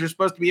GM meetings are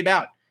supposed to be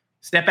about.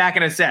 Step back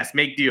and assess,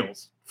 make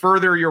deals,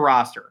 further your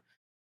roster.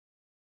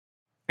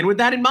 And with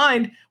that in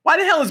mind, why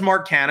the hell is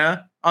Mark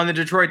Canha on the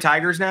Detroit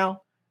Tigers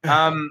now?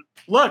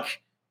 Look,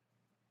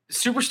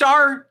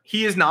 superstar,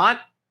 he is not.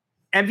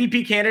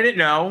 MVP candidate,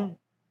 no.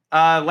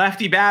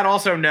 Lefty bat,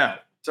 also no.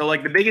 So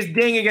the biggest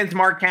ding against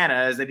Mark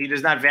Canha is that he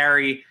does not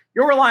vary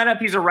your lineup.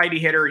 He's a righty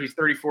hitter. He's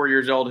 34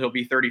 years old. He'll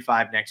be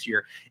 35 next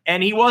year.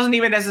 And he wasn't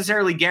even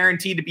necessarily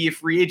guaranteed to be a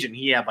free agent.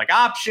 He had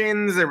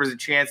options. There was a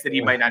chance that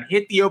he might not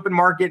hit the open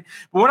market.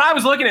 But when I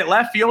was looking at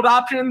left field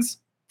options,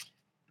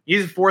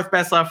 he's the fourth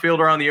best left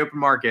fielder on the open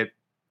market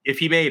if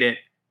he made it,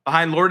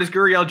 behind Lourdes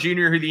Gurriel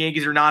Jr., who the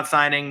Yankees are not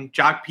signing,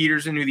 Jock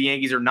Peterson, who the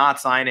Yankees are not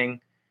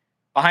signing,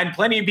 behind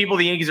plenty of people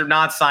the Yankees are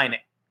not signing.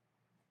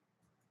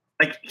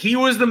 He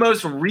was the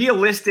most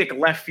realistic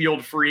left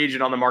field free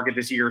agent on the market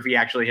this year if he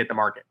actually hit the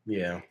market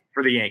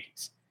for the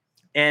Yankees.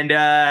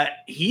 And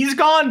he's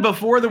gone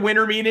before the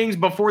winter meetings,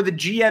 before the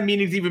GM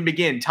meetings even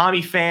begin.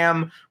 Tommy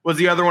Pham was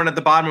the other one at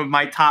the bottom of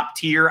my top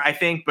tier, I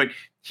think, but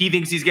he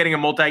thinks he's getting a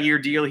multi-year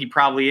deal. He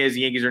probably is.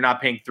 The Yankees are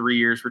not paying 3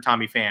 years for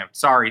Tommy Pham.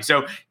 Sorry.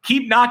 So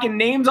keep knocking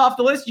names off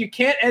the list. You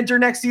can't enter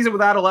next season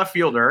without a left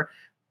fielder.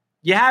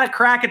 You had a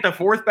crack at the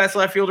fourth best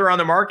left fielder on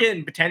the market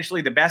and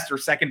potentially the best or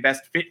second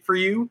best fit for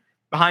you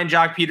behind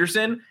Jock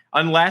Peterson,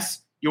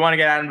 unless you want to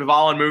get Adam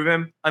Duvall and move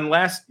him,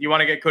 unless you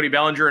want to get Cody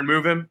Bellinger and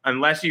move him,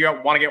 unless you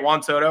want to get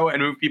Juan Soto and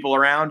move people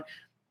around.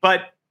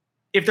 But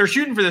if they're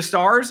shooting for the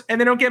stars and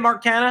they don't get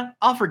Mark Canha,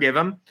 I'll forgive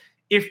them.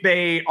 If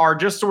they are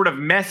just sort of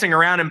messing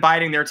around and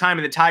biding their time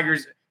and the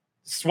Tigers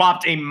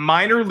swapped a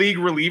minor league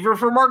reliever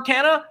for Mark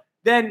Canha,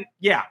 then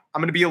yeah, I'm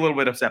going to be a little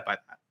bit upset by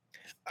that.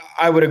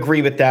 I would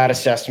agree with that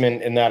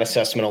assessment and that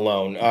assessment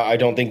alone. I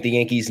don't think the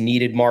Yankees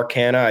needed Mark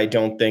Canha. I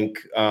don't think,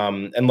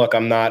 and look,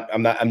 I'm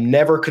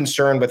never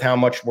concerned with how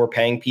much we're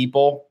paying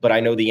people, but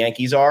I know the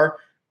Yankees are.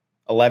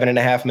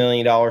 $11.5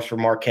 million for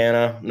Mark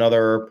Canha,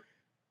 another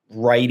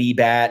righty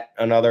bat,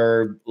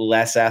 another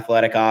less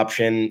athletic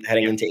option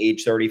heading into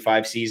age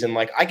 35 season.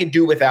 I could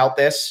do without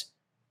this,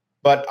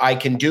 but I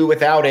can do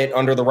without it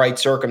under the right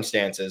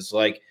circumstances.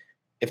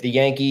 If the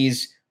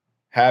Yankees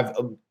have,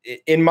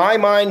 in my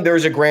mind,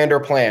 there's a grander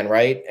plan,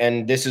 right?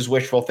 And this is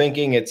wishful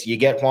thinking. It's you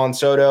get Juan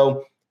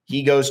Soto,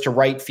 he goes to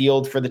right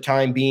field for the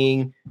time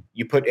being.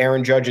 You put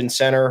Aaron Judge in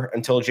center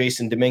until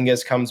Jason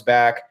Dominguez comes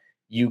back.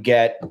 You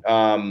get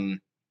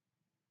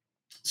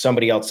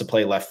somebody else to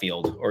play left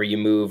field, or you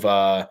move.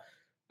 Who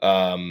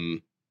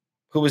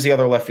was the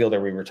other left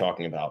fielder we were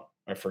talking about?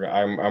 I forgot.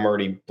 I'm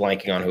already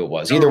blanking on who it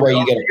was. Either way,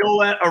 you get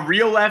a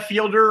real left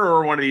fielder,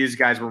 or one of these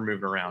guys we're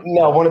moving around.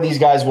 No, one of these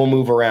guys will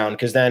move around,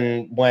 because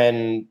then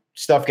when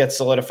stuff gets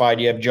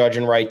solidified, you have Judge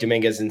in right,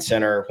 Dominguez in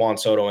center, Juan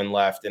Soto in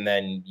left, and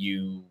then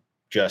you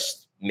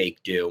just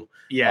make do.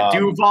 Yeah,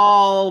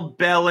 Duvall,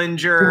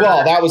 Bellinger.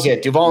 Duvall, that was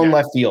it. Duvall in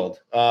left field.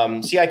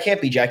 See, I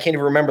can't even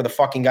remember the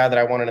fucking guy that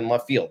I wanted in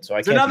left field. So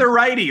it's another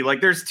righty.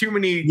 There's too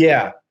many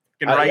righties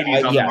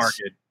on the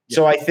market.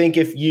 So I think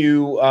if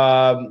you,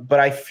 but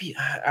I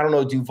don't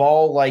know,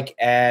 Duvall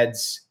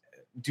adds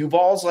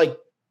Duvall's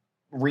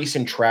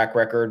recent track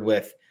record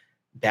with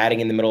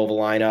batting in the middle of a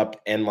lineup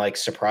and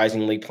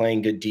surprisingly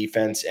playing good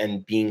defense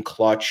and being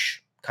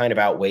clutch kind of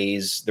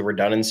outweighs the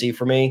redundancy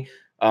for me.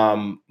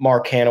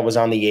 Mark Canha was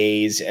on the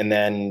A's and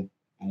then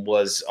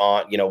was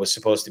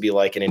supposed to be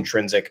an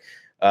intrinsic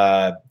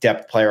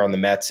depth player on the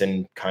Mets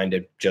and kind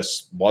of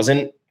just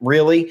wasn't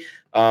really.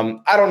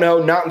 I don't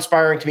know, not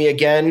inspiring to me.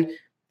 Again,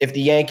 if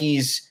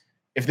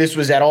this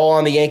was at all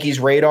on the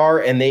Yankees'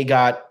 radar and they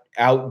got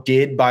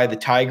outdid by the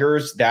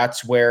Tigers,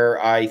 that's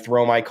where I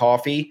throw my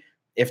coffee.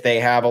 If they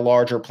have a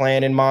larger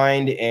plan in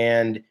mind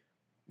and,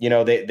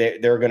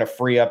 they're going to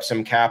free up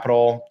some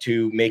capital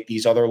to make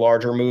these other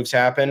larger moves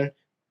happen,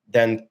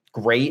 then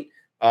great.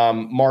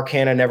 Mark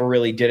Hanna never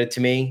really did it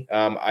to me.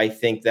 I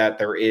think that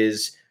there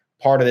is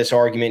part of this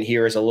argument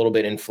here is a little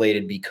bit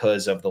inflated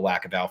because of the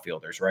lack of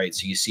outfielders, right?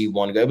 So you see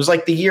one guy. It was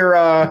like the year.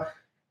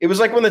 It was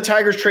like when the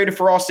Tigers traded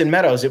for Austin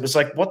Meadows. It was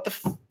like, what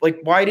the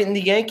why didn't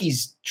the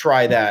Yankees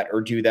try that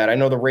or do that? I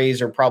know the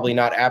Rays are probably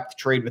not apt to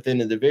trade within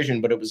the division,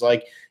 but it was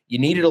like you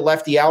needed a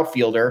lefty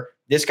outfielder.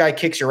 This guy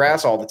kicks your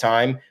ass all the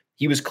time.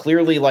 He was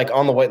clearly like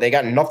on the way. They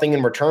got nothing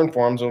in return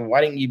for him. So why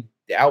didn't you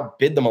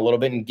outbid them a little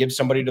bit and give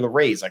somebody to the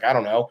Rays? Like, I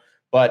don't know.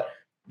 But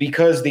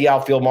because the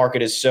outfield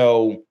market is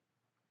so,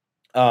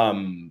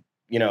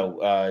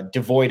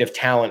 devoid of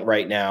talent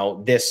right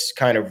now, this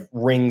kind of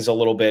rings a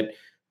little bit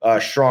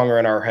stronger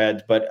in our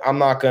heads. But I'm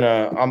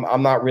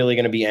not really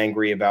gonna be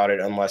angry about it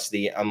unless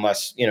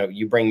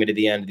you bring me to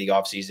the end of the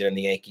offseason and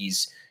the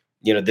Yankees,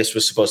 this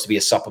was supposed to be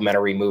a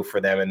supplementary move for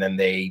them, and then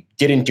they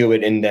didn't do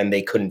it, and then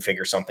they couldn't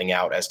figure something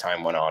out as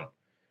time went on.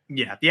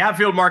 Yeah, the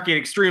outfield market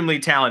extremely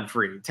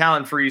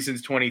talent-free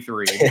since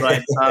 23.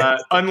 But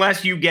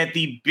unless you get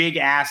the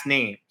big-ass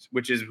names,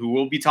 which is who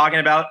we'll be talking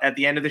about at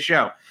the end of the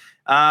show.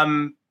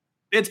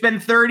 It's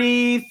been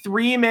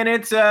 33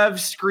 minutes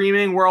of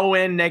screaming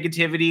whirlwind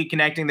negativity,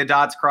 connecting the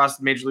dots across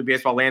the Major League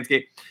Baseball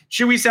landscape.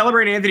 Should we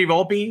celebrate Anthony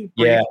Volpe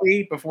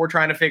briefly before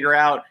trying to figure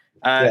out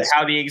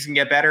how the Yankees can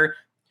get better?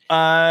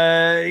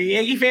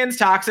 Yankee fans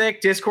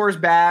toxic, discourse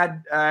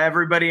bad,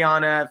 everybody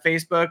on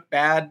Facebook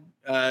bad.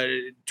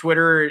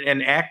 Twitter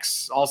and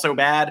X also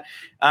bad.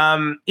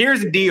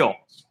 Here's the deal.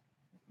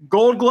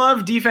 Gold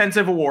Glove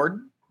Defensive Award.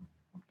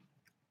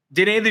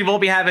 Did Anthony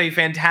Volpe have a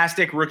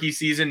fantastic rookie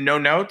season? No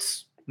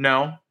notes?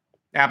 No,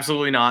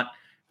 absolutely not.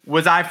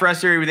 Was I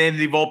frustrated with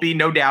Anthony Volpe?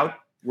 No doubt.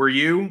 Were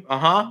you?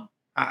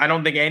 I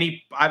don't think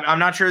I'm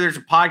not sure there's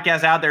a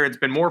podcast out there that's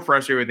been more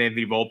frustrated with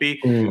Anthony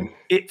Volpe.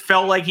 It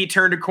felt like he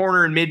turned a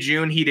corner in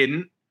mid-June. He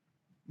didn't.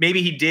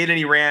 Maybe he did and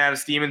he ran out of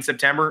steam in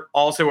September.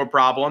 Also a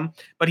problem.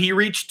 But he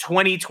reached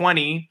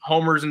 20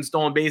 homers and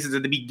stolen bases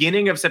at the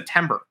beginning of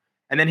September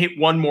and then hit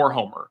one more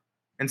homer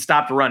and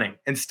stopped running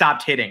and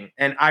stopped hitting.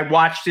 And I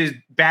watched his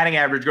batting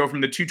average go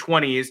from the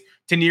 220s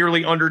to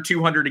nearly under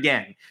 200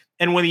 again.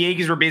 And when the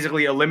Yankees were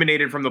basically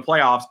eliminated from the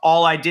playoffs,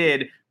 all I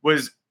did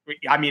was,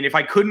 if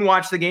I couldn't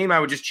watch the game, I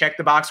would just check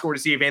the box score to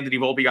see if Anthony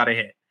Volpe got a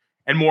hit.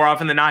 And more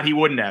often than not, he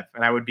wouldn't have.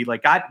 And I would be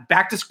like, God,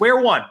 back to square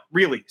one.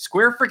 Really,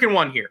 square freaking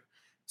one here.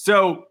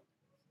 So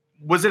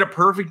was it a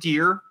perfect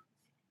year?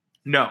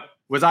 No.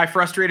 Was I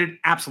frustrated?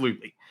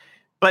 Absolutely.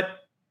 But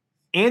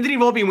Anthony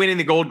Volpe winning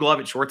the Gold Glove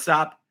at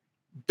shortstop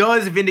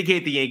does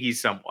vindicate the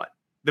Yankees somewhat.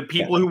 The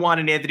people who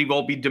wanted Anthony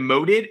Volpe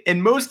demoted,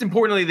 and most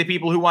importantly, the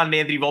people who wanted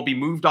Anthony Volpe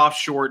moved off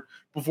short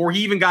before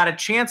he even got a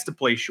chance to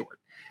play short.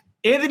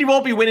 Anthony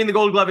Volpe winning the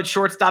Gold Glove at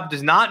shortstop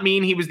does not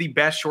mean he was the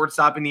best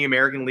shortstop in the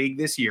American League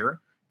this year.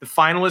 The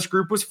finalist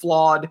group was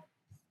flawed.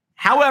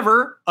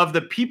 However, of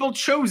the people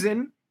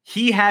chosen,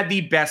 he had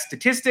the best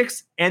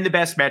statistics and the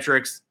best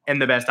metrics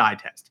and the best eye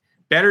test.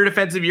 Better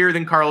defensive year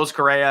than Carlos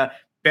Correa,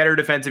 better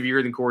defensive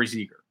year than Corey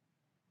Seager.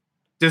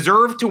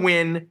 Deserved to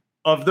win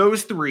of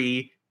those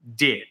three,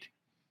 did.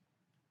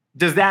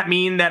 Does that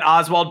mean that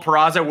Oswald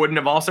Peraza wouldn't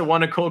have also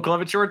won a Gold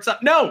Glove at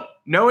shortstop? No,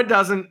 it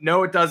doesn't.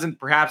 No, it doesn't.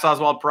 Perhaps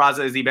Oswald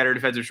Peraza is the better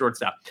defensive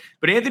shortstop.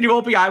 But Anthony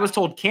Volpe, I was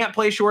told, can't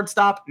play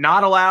shortstop,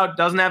 not allowed,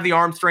 doesn't have the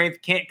arm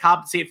strength, can't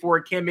compensate for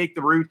it, can't make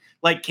the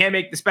can't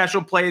make the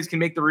special plays, can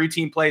make the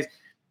routine plays.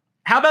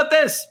 How about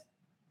this?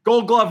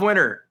 Gold Glove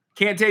winner.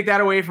 Can't take that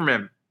away from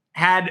him.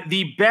 Had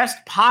the best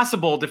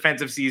possible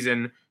defensive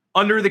season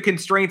under the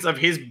constraints of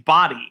his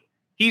body.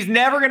 He's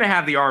never going to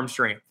have the arm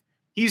strength.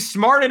 He's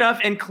smart enough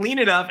and clean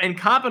enough and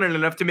competent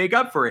enough to make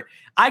up for it.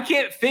 I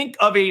can't think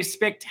of a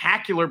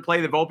spectacular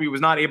play that Volpe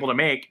was not able to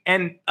make.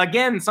 And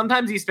again,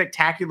 sometimes these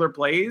spectacular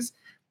plays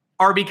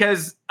are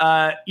because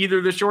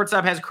either the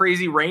shortstop has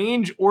crazy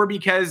range or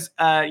because,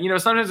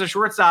 sometimes a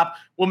shortstop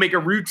will make a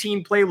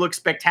routine play look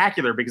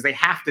spectacular because they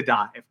have to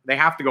dive. They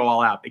have to go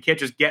all out. They can't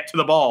just get to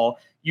the ball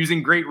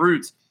using great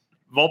roots.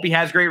 Volpe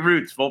has great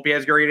roots. Volpe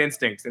has great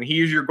instincts. And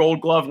he is your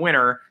Gold Glove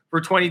winner for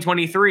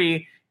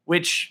 2023,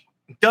 which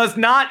does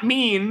not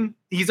mean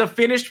he's a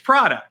finished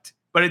product,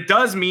 but it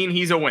does mean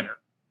he's a winner.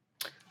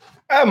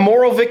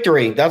 Moral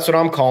victory. That's what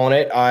I'm calling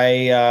it.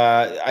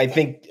 I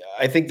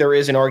think there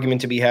is an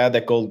argument to be had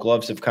that Gold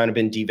Gloves have kind of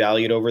been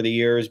devalued over the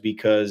years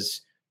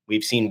because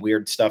we've seen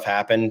weird stuff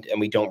happen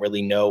and we don't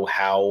really know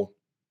how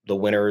the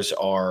winners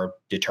are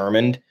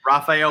determined.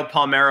 Rafael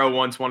Palmeiro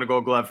once won a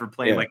Gold Glove for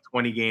playing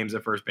 20 games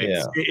at first base.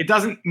 Yeah. It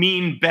doesn't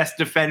mean best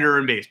defender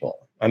in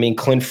baseball.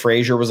 Clint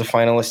Frazier was a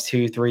finalist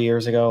 2-3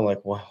 years ago.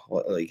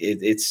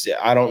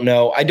 I don't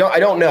know. I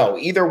don't know.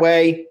 Either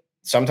way,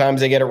 sometimes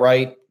they get it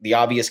right. The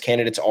obvious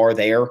candidates are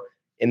there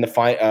in the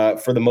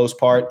for the most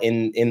part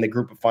in the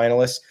group of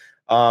finalists.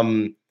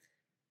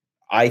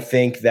 I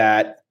think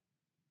that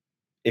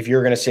if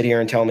you're going to sit here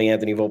and tell me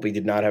Anthony Volpe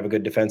did not have a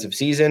good defensive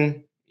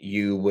season,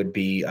 you would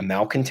be a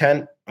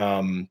malcontent.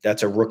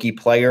 That's a rookie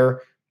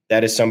player.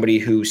 That is somebody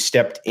who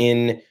stepped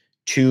in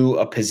to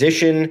a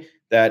position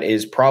that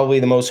is probably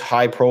the most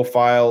high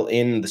profile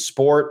in the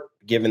sport,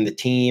 given the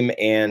team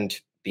and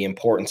the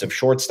importance of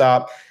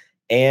shortstop.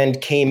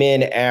 and came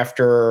in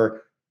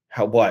after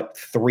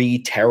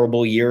 3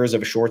 terrible years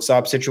of a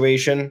shortstop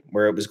situation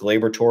where it was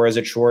Gleyber Torres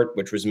at short,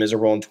 which was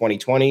miserable in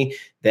 2020,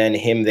 then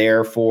him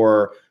there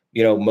for,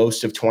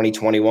 most of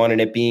 2021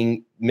 and it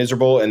being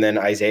miserable. And then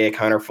Isaiah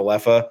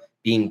Kiner-Falefa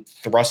being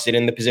thrusted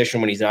in the position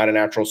when he's not a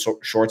natural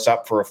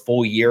shortstop for a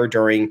full year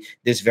during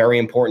this very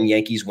important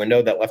Yankees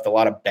window that left a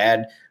lot of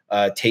bad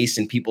taste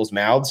in people's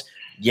mouths.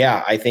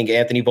 Yeah, I think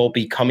Anthony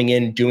Volpe coming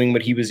in, doing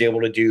what he was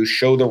able to do,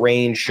 show the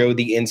range, show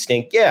the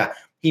instinct. Yeah,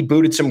 he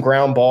booted some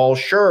ground balls.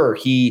 Sure,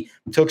 he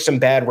took some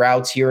bad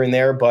routes here and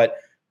there, but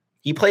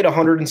he played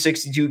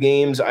 162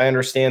 games. I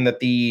understand that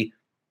the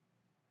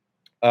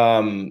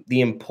importance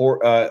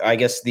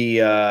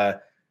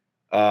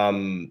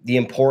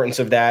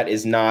of that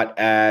is not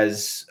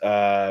as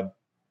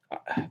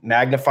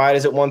magnified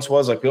as it once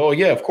was. Like, oh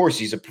yeah, of course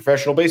he's a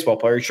professional baseball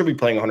player. He should be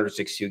playing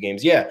 162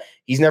 games. Yeah,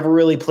 he's never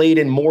really played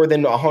in more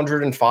than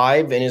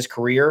 105 in his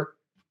career.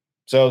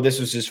 So this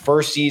was his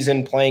first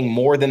season playing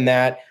more than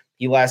that.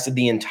 He lasted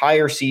the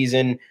entire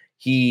season.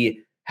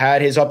 He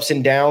had his ups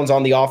and downs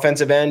on the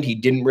offensive end. He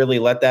didn't really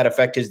let that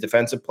affect his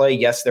defensive play.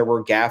 Yes, there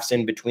were gaffes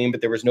in between,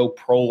 but there was no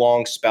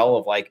prolonged spell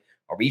of like,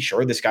 are we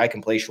sure this guy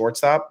can play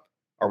shortstop?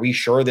 Are we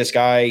sure this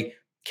guy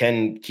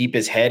can keep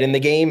his head in the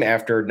game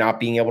after not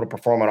being able to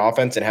perform on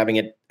offense and having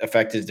it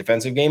affect his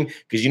defensive game?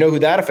 Because you know who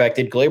that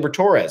affected? Gleyber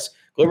Torres.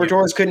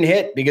 Torres couldn't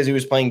hit because he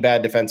was playing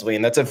bad defensively,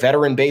 and that's a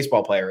veteran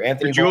baseball player.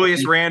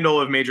 Julius Randle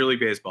of Major League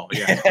Baseball.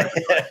 Yeah.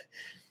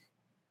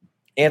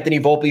 Anthony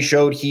Volpe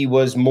showed he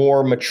was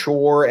more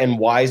mature and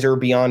wiser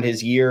beyond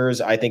his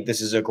years. I think this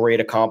is a great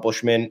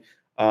accomplishment,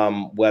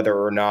 whether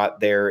or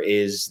not there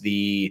is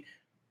the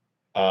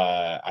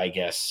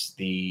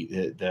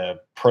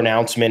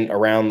pronouncement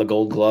around the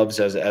Gold Gloves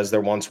as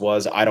there once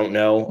was. I don't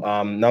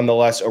know.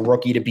 Nonetheless, a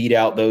rookie to beat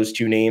out those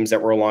two names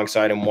that were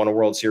alongside him, won a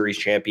World Series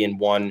champion,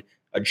 won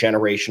a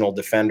generational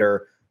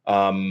defender.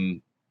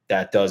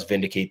 That does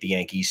vindicate the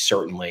Yankees,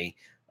 certainly.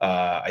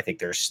 I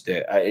think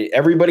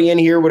everybody in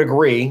here would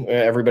agree,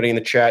 everybody in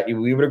the chat,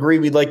 we would agree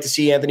we'd like to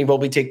see Anthony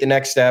Volpe take the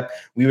next step.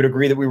 We would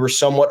agree that we were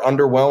somewhat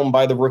underwhelmed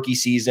by the rookie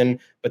season,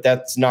 but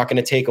that's not going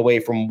to take away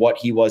from what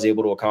he was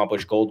able to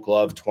accomplish. Gold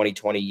Glove,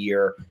 2020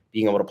 year,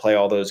 being able to play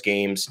all those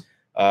games,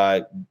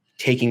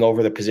 taking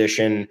over the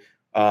position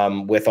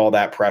with all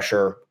that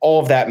pressure.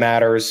 All of that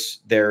matters.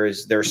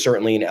 There's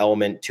certainly an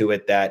element to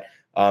it that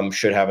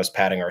should have us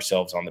patting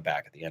ourselves on the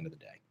back at the end of the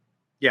day.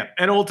 Yeah,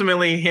 and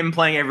ultimately him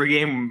playing every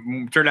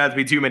game turned out to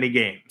be too many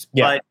games.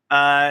 Yeah.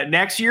 But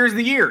next year's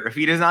the year. If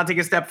he does not take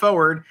a step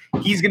forward,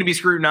 he's going to be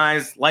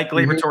scrutinized like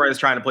Gleyber Torres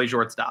trying to play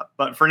shortstop.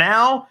 But for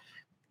now,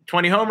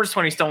 20 homers,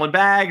 20 stolen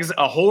bags,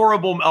 a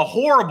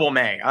horrible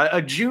May,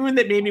 a June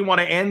that made me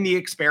want to end the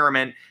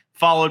experiment,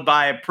 followed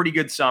by a pretty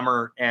good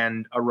summer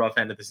and a rough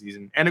end of the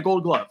season and a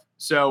Gold Glove.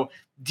 So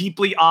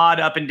deeply odd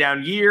up and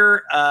down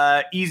year,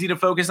 easy to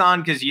focus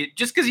on because you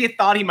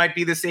thought he might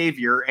be the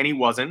savior and he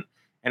wasn't.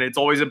 And it's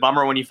always a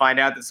bummer when you find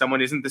out that someone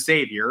isn't the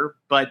savior,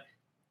 but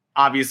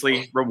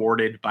obviously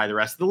rewarded by the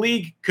rest of the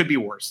league. Could be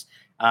worse.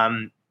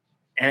 And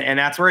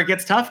that's where it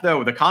gets tough,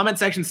 though. The comment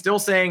section still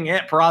saying,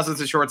 Peraza's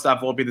the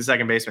shortstop, Volpe the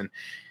second baseman.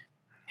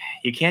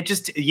 You can't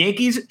just –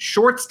 Yankees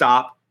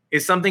shortstop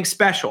is something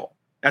special.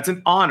 That's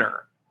an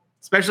honor,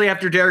 especially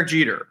after Derek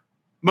Jeter.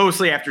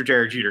 Mostly after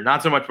Derek Jeter,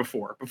 not so much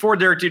before. Before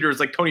Derek Jeter, it was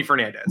like Tony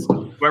Fernandez.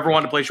 Whoever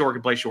wanted to play short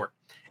could play short.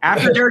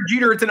 After Derek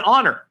Jeter, it's an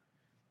honor.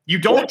 You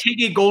don't take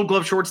a Gold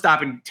Glove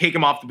shortstop and take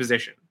him off the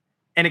position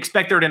and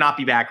expect there to not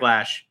be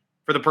backlash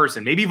for the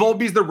person. Maybe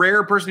Volpe's the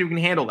rare person who can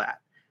handle that.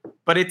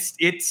 But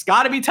it's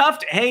got to be tough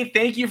to, hey,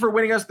 thank you for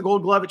winning us the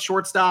Gold Glove at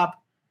shortstop.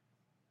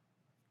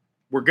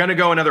 We're going to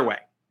go another way.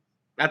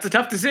 That's a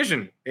tough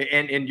decision.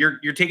 And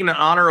you're taking an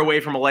honor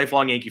away from a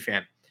lifelong Yankee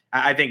fan.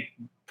 I think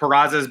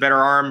Peraza has better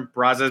arm.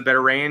 Peraza has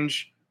better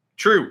range.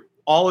 True.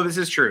 All of this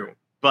is true.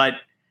 But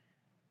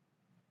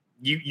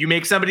you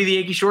make somebody the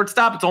Yankee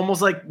shortstop, it's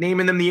almost like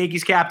naming them the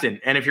Yankees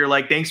captain. And if you're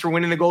like, thanks for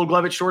winning the Gold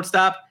Glove at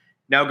shortstop,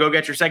 now go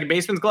get your second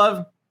baseman's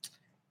glove,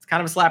 it's kind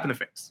of a slap in the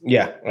face.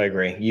 Yeah, I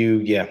agree.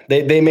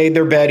 They made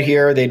their bed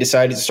here. They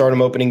decided to start him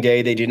opening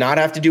day. They did not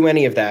have to do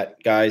any of that,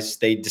 guys.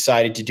 They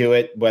decided to do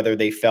it, whether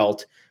they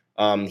felt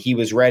he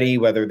was ready,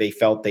 whether they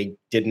felt they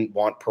didn't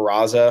want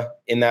Peraza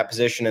in that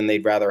position and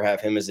they'd rather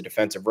have him as a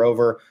defensive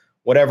rover.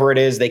 Whatever it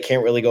is, they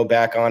can't really go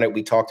back on it.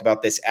 We talked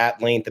about this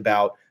at length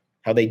about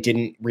how they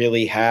didn't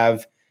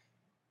have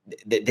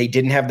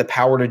the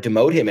power to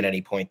demote him at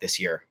any point this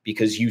year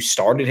because you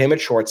started him at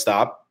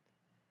shortstop,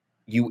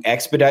 you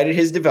expedited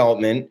his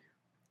development,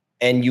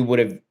 and you would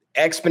have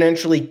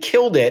exponentially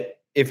killed it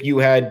if you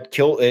had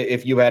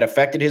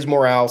affected his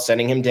morale,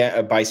 setting him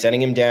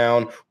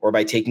down, or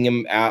by taking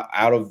him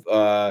out of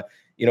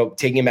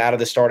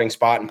the starting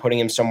spot and putting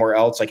him somewhere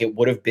else. Like, it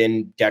would have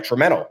been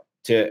detrimental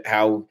to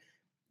how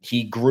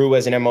he grew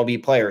as an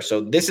MLB player.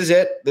 So this is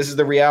it. This is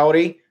the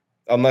reality.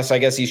 Unless I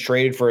guess he's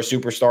traded for a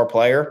superstar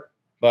player.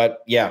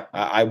 But yeah,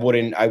 I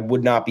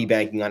would not be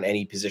banking on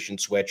any position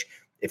switch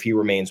if he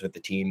remains with the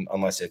team,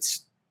 unless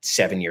it's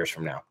 7 years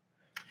from now.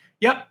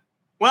 Yep.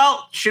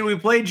 Well, should we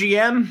play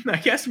GM? I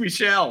guess we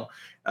shall.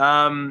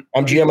 I'm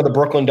GM of the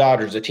Brooklyn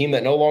Dodgers, a team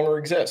that no longer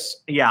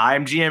exists. Yeah, I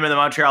am GM of the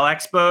Montreal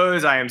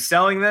Expos. I am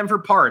selling them for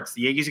parts.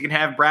 The Yankees can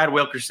have Brad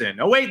Wilkerson.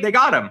 Oh, wait, they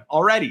got him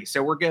already,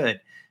 so we're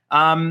good.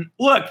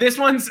 Look, this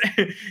one's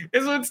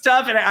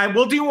tough, and I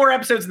will do more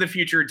episodes in the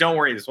future. Don't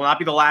worry, this will not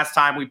be the last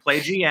time we play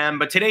GM,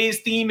 but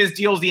today's theme is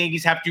deals the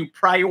Yankees have to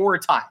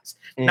prioritize.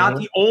 Not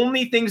the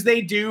only things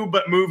they do,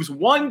 but moves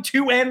 1,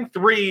 2, and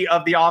 3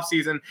 of the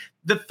offseason.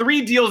 The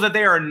 3 deals that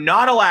they are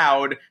not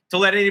allowed to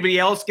let anybody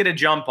else get a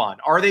jump on.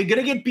 Are they going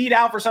to get beat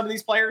out for some of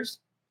these players?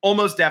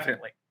 Almost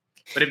definitely.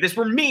 But if this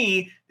were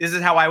me, this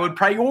is how I would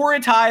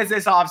prioritize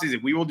this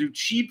offseason. We will do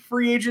cheap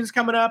free agents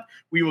coming up.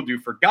 We will do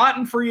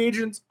forgotten free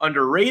agents,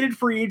 underrated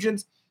free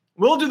agents.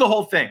 We'll do the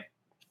whole thing.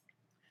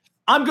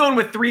 I'm going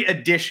with 3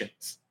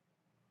 additions.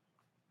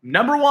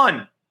 Number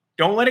 1,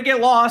 don't let it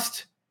get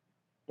lost.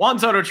 Juan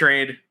Soto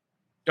trade.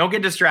 Don't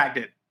get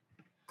distracted.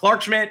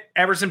 Clark Schmidt,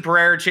 Everson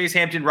Pereira, Chase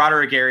Hampton,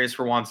 Roderick Arias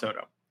for Juan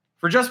Soto.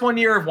 For just 1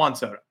 year of Juan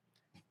Soto.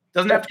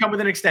 Doesn't have to come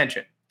with an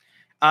extension.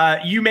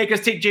 You make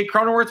us take Jake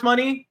Cronenworth's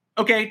money?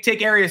 Okay,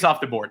 take Arias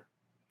off the board.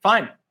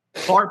 Fine.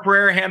 Clark,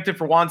 Pereira, Hampton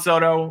for Juan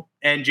Soto,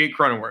 and Jake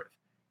Cronenworth.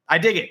 I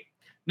dig it.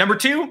 Number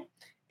 2,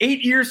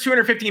 8 years,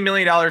 $250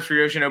 million for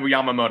Yoshinobu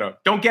Yamamoto.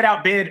 Don't get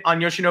outbid on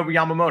Yoshinobu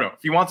Yamamoto.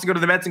 If he wants to go to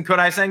the Mets and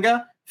Kodai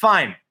Senga,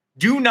 fine.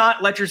 Do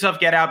not let yourself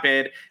get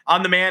outbid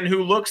on the man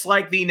who looks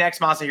like the next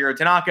Masahiro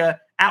Tanaka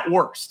at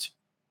worst.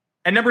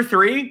 And number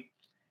 3,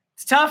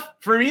 it's tough.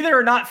 For me, there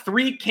are not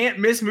 3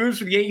 can't-miss moves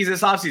for the Yankees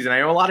this offseason. I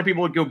know a lot of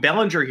people would go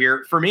Bellinger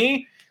here. For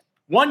me,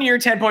 1 year,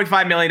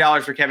 $10.5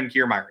 million for Kevin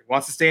Kiermaier. He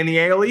wants to stay in the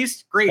AL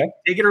East? Great. Okay.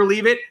 Take it or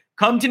leave it.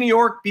 Come to New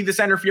York, be the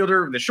center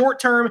fielder in the short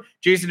term.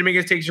 Jason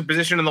Dominguez takes your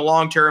position in the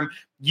long term.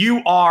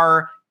 You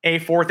are a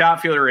 4th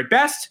outfielder at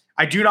best.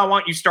 I do not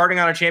want you starting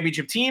on a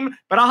championship team,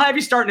 but I'll have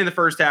you starting in the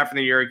first half of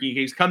the New York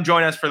Yankees. Come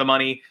join us for the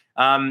money.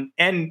 The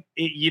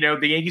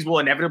Yankees will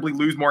inevitably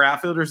lose more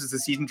outfielders as the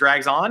season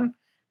drags on.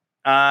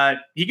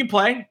 He can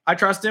play. I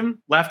trust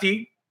him.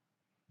 Lefty.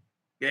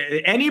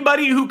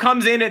 Anybody who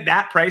comes in at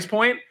that price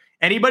point,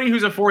 anybody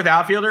who's a 4th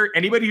outfielder,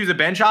 anybody who's a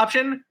bench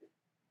option,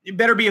 it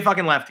better be a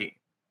fucking lefty.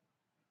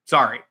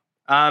 Sorry.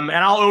 And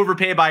I'll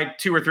overpay by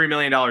 $2 or $3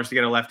 million to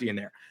get a lefty in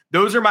there.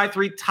 Those are my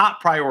 3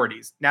 top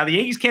priorities. Now, the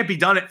Yankees can't be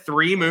done at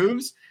 3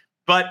 moves,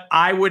 but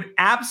I would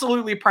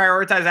absolutely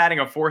prioritize adding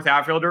a 4th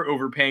outfielder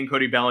over paying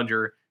Cody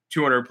Bellinger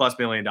 $200+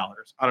 million.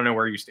 I don't know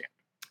where you stand.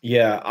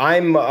 Yeah,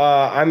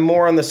 I'm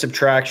more on the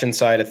subtraction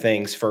side of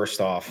things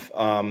first off,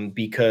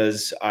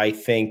 because I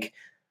think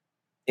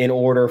in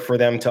order for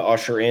them to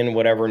usher in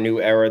whatever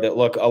new era that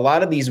look, a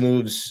lot of these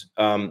moves,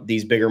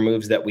 these bigger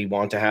moves that we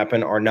want to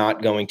happen are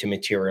not going to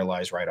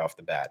materialize right off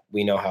the bat.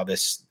 We know how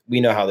this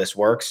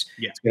works.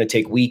 Yeah. It's going to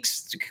take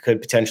weeks,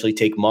 could potentially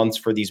take months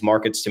for these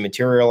markets to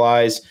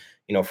materialize,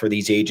 for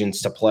these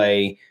agents to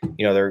play,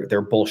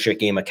 their bullshit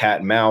game of cat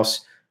and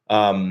mouse.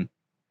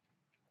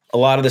 A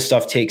lot of this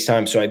stuff takes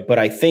time. But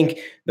I think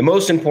the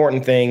most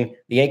important thing,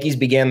 the Yankees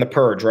began the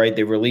purge, right?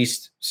 They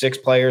released 6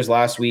 players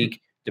last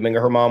week.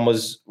 Domingo Germán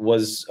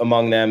was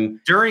among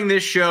them. During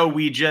this show,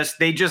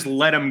 they just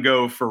let him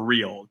go for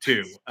real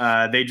too.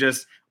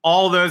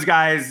 All those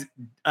guys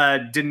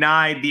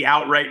denied the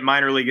outright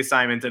minor league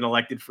assignment and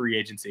elected free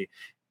agency.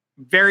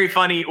 Very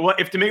funny.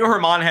 If Domingo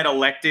Germán had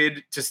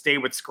elected to stay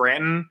with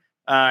Scranton,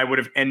 I would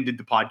have ended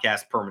the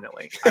podcast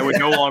permanently. I would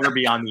no longer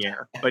be on the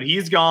air. But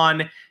he's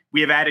gone. We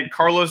have added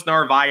Carlos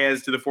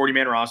Narvaez to the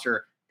 40-man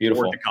roster.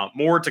 Beautiful.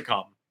 More to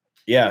come.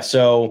 Yeah.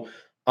 So.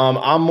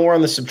 I'm more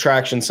on the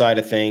subtraction side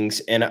of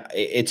things, and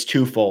it's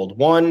twofold.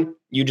 One,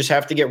 you just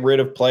have to get rid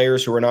of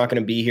players who are not going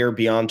to be here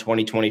beyond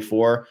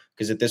 2024,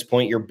 because at this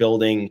point you're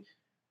building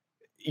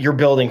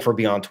for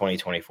beyond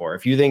 2024.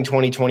 If you think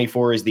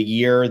 2024 is the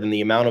year, then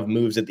the amount of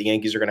moves that the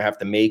Yankees are going to have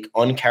to make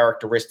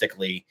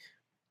uncharacteristically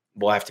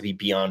will have to be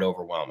beyond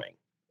overwhelming.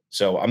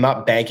 So I'm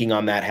not banking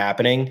on that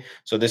happening.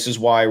 So this is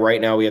why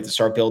right now we have to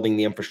start building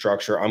the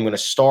infrastructure. I'm going to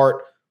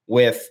start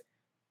with,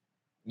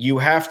 you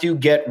have to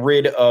get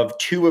rid of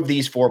 2 of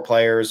these 4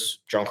 players,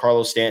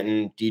 Giancarlo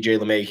Stanton, DJ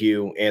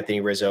LeMahieu, Anthony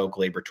Rizzo,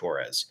 Gleyber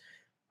Torres.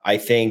 I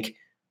think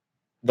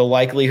the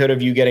likelihood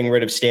of you getting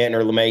rid of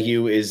Stanton or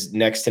LeMahieu is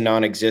next to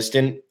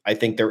non-existent. I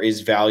think there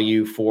is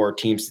value for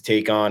teams to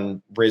take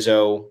on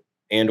Rizzo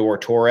and or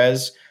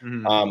Torres.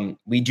 Mm-hmm.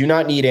 We do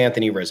not need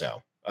Anthony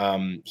Rizzo.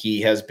 He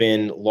has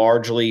been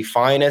largely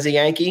fine as a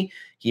Yankee.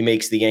 He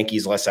makes the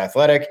Yankees less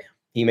athletic.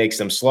 He makes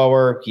them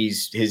slower.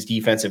 His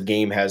defensive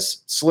game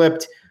has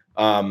slipped.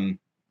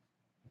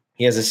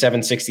 He has a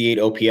 768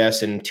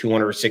 OPS in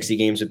 260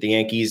 games with the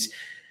Yankees.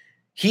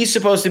 He's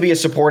supposed to be a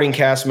supporting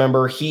cast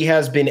member. He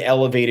has been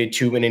elevated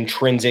to an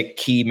intrinsic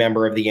key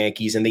member of the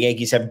Yankees, and the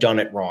Yankees have done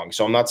it wrong.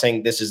 So I'm not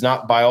saying this is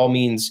not, by all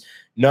means,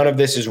 none of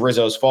this is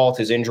Rizzo's fault.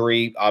 His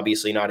injury,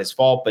 obviously not his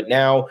fault, but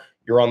now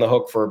you're on the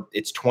hook for,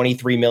 it's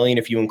 $23 million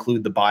if you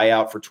include the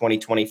buyout for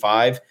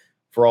 2025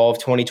 for all of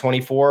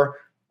 2024.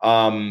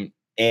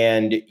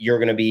 And you're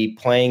going to be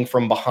playing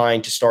from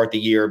behind to start the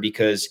year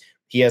because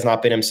he has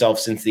not been himself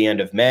since the end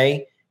of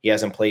May. He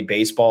hasn't played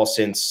baseball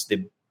since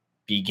the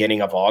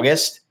beginning of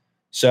August.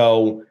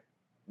 So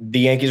the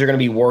Yankees are going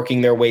to be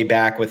working their way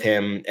back with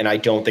him, and I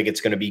don't think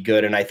it's going to be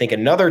good. And I think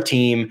another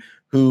team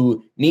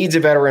who needs a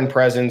veteran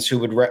presence, who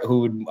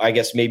would I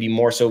guess maybe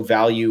more so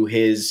value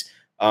his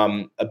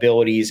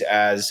abilities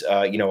as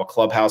a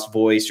clubhouse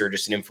voice or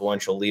just an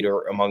influential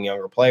leader among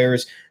younger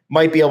players,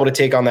 might be able to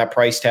take on that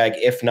price tag.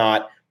 If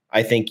not,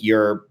 I think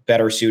you're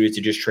better suited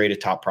to just trade a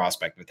top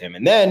prospect with him.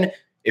 And then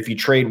if you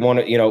trade one,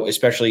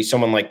 especially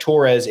someone like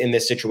Torres in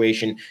this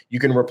situation, you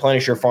can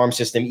replenish your farm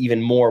system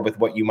even more with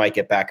what you might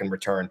get back in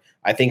return.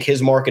 I think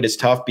his market is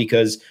tough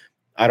because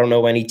I don't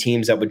know any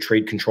teams that would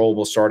trade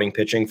controllable starting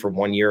pitching for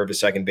 1 year of a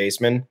second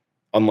baseman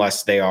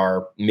unless they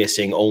are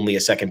missing only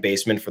a second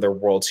baseman for their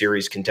World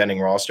Series contending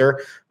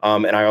roster.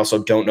 And I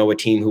also don't know a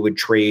team who would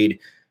trade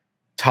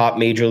top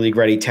major league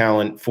ready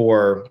talent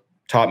for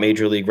top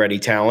major league ready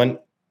talent,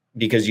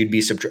 because you'd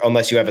be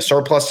unless you have a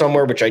surplus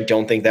somewhere, which I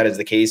don't think that is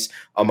the case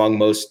among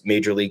most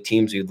major league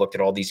teams. You've looked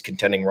at all these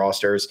contending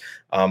rosters.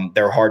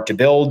 They're hard to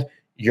build.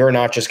 You're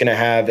not just going to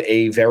have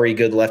a very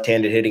good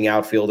left-handed hitting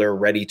outfielder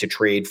ready to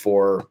trade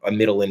for a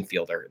middle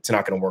infielder. It's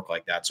not going to work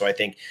like that. So I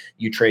think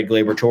you trade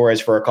Gleyber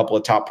Torres for a couple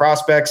of top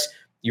prospects.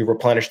 You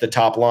replenish the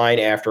top line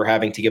after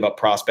having to give up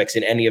prospects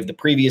in any of the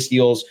previous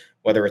deals,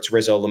 whether it's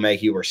Rizzo,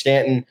 LeMahieu, or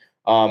Stanton.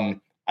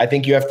 I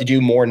think you have to do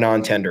more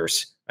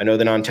non-tenders. I know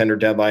the non-tender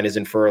deadline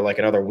isn't for like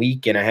another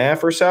week and a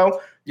half or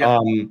so.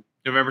 Yep.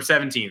 November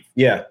 17th.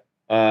 Yeah.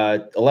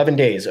 11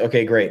 days.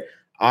 Okay, great.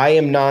 I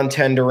am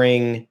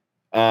non-tendering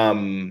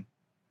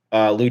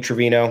Lou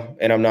Trevino,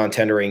 and I'm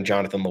non-tendering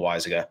Jonathan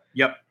Loaisiga.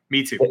 Yep,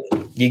 me too.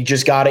 You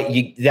just got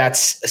it.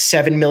 That's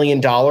 $7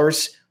 million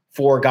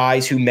for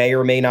guys who may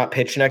or may not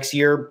pitch next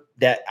year.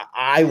 That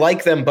I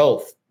like them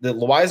both. The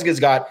Loaisiga's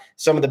got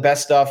some of the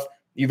best stuff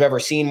you've ever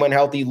seen when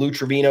healthy. Lou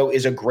Trevino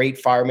is a great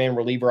fireman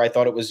reliever. I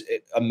thought it was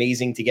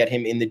amazing to get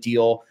him in the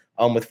deal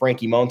with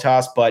Frankie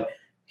Montas, but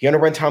he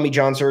underwent Tommy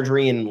John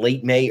surgery in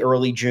late May,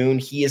 early June.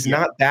 He is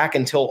not back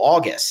until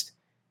August,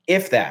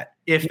 if that.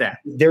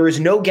 There is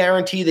no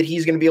guarantee that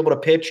he's going to be able to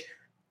pitch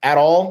at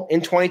all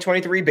in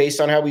 2023 based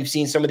on how we've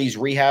seen some of these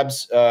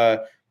rehabs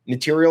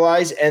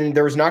materialize, and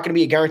there's not going to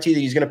be a guarantee that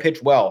he's going to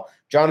pitch well.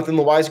 Jonathan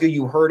Loaisiga,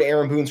 you heard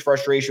Aaron Boone's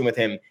frustration with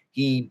him.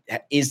 He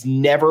is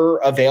never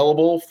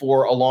available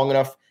for a long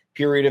enough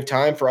period of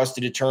time for us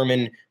to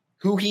determine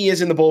who he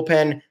is in the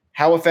bullpen,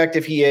 how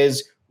effective he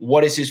is,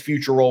 what is his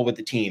future role with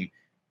the team.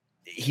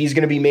 He's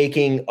going to be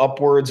making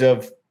upwards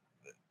of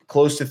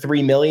close to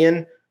 $3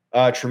 million.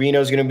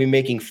 Trevino is going to be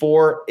making $4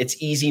 million. It's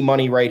easy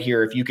money right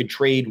here. If you could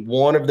trade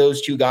one of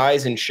those two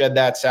guys and shed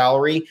that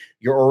salary,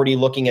 you're already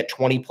looking at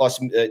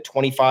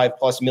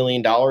 $25+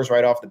 million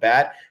right off the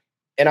bat.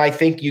 And I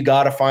think you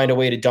got to find a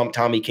way to dump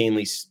Tommy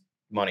Kahnle's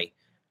money.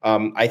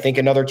 I think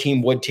another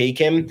team would take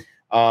him.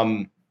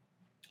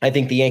 I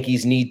think the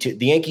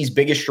Yankees'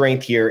 biggest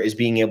strength here is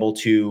being able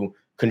to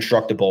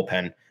construct a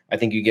bullpen. I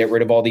think you get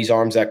rid of all these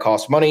arms that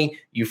cost money.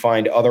 You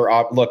find other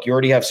look, you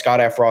already have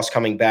Scott F. Ross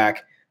coming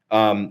back,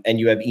 and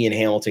you have Ian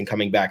Hamilton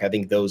coming back. I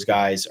think those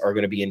guys are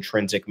going to be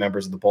intrinsic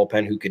members of the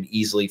bullpen who could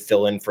easily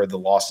fill in for the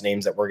lost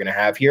names that we're going to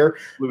have here.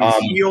 Luis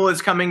Heel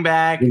is coming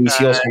back.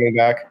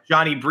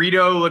 Johnny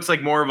Brito looks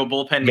like more of a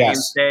bullpen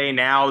mainstay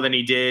now than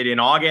he did in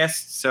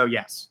August. So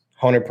yes.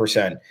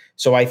 100%.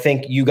 So I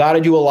think you got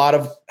to do a lot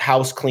of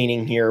house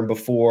cleaning here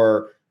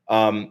before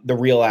the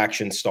real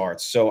action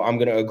starts. So I'm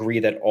going to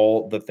agree that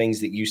all the things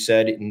that you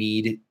said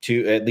need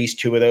to, at least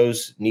two of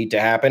those need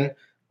to happen.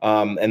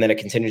 And then a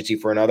contingency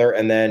for another.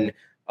 And then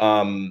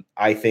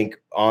I think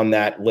on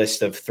that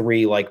list of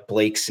three, like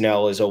Blake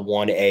Snell is a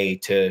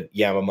 1A to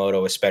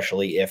Yamamoto,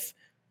 especially if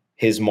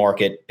his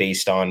market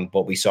based on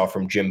what we saw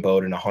from Jim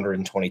Bowden,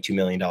 $122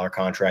 million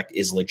contract,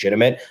 is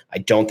legitimate. I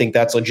don't think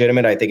that's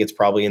legitimate. I think it's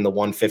probably in the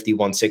 150,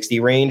 160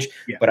 range,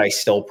 but I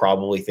still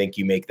probably think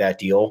you make that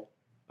deal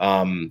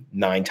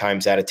 9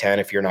 times out of 10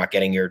 if you're not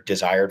getting your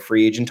desired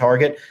free agent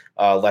target.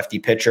 Lefty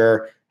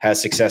pitcher,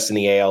 has success in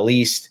the AL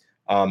East,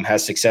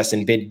 has success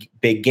in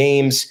big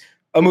games,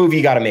 a move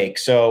you got to make.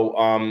 So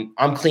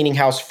I'm cleaning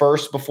house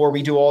first before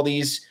we do all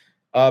these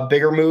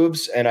bigger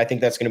moves. And I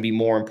think that's going to be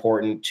more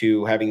important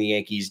to having the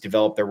Yankees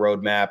develop their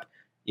roadmap,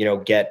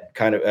 get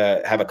kind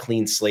of have a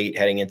clean slate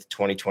heading into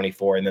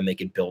 2024, and then they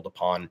can build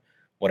upon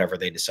whatever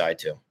they decide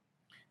to.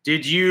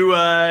 Did you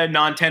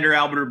non-tender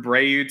Albert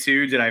Abreu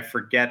too? Did I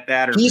forget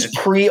that? Or he's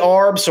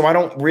pre-arb, so I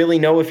don't really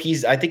know if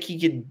I think he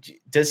could,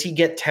 does he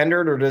get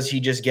tendered or does he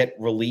just get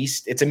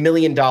released? It's $1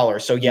 million.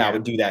 So yeah, I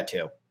would do that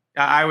too.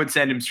 I would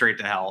send him straight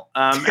to hell.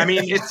 I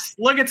mean,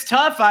 it's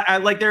tough. I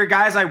like, there are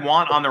guys I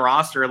want on the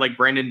roster, like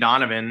Brendan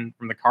Donovan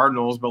from the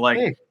Cardinals, but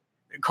the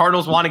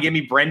Cardinals want to give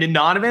me Brendan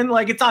Donovan.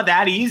 Like, it's not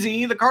that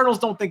easy. The Cardinals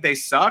don't think they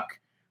suck.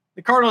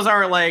 The Cardinals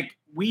aren't like,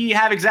 we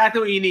have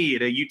exactly what you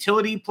need. A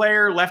utility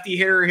player, lefty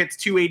hitter, hits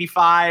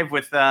 285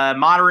 with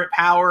moderate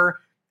power,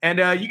 and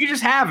you can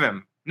just have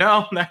him.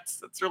 No,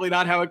 that's really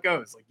not how it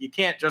goes. Like, you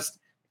can't just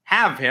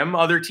have him.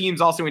 Other teams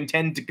also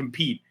intend to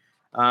compete.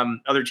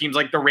 Other teams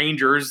like the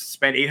Rangers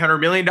spent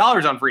 $800 million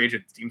on free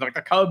agents. Teams like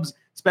the Cubs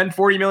spend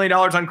 $40 million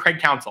on Craig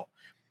Counsell,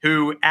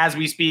 who, as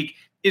we speak,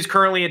 is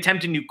currently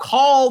attempting to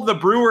call the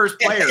Brewers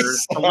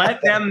players to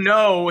let them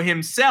know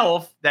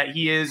himself that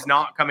he is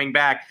not coming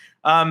back.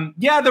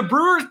 The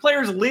Brewers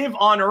players live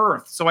on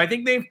Earth, so I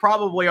think they've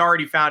probably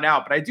already found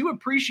out. But I do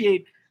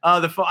appreciate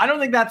the phone. I don't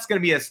think that's going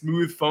to be a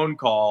smooth phone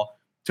call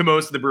to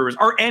most of the Brewers.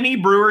 Are any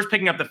Brewers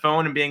picking up the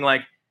phone and being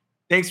like,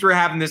 "Thanks for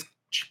having this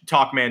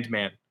talk man to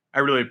man. I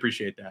really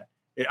appreciate that."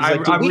 Did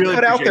we really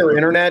cut out their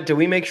internet? Do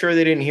we make sure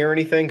they didn't hear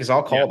anything? Because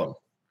I'll call them.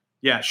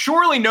 Yeah,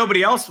 surely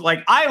nobody else,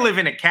 I live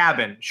in a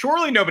cabin.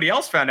 Surely nobody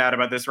else found out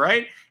about this,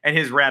 right? And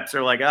his reps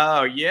are like,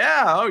 oh,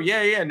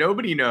 yeah,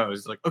 nobody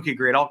knows. Like, okay,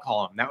 great, I'll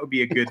call him. That would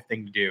be a good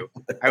thing to do.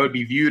 I would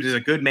be viewed as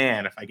a good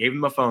man if I gave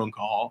him a phone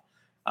call.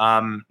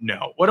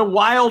 No. What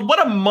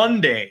a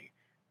Monday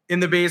in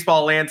the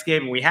baseball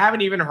landscape. And we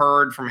haven't even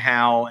heard from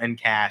Hal and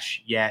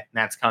Cash yet. And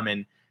that's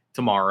coming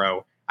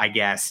tomorrow, I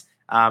guess.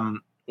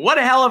 What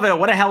a hell of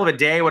a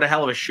day. What a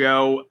hell of a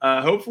show.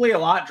 Hopefully a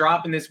lot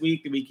dropping this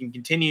week that we can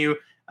continue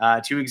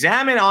to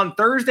examine on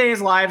Thursday's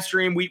live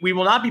stream. We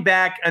will not be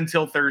back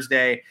until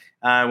Thursday.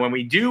 When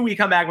we do, we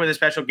come back with a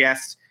special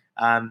guest.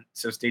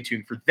 So stay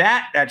tuned for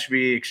that. That should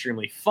be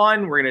extremely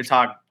fun. We're going to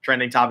talk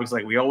trending topics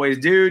like we always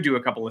do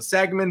a couple of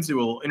segments, do a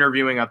little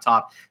interviewing up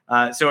top.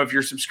 So if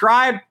you're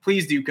subscribed,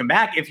 please do come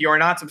back. If you are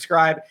not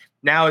subscribed,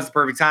 now is the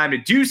perfect time to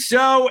do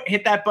so.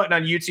 Hit that button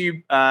on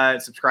YouTube.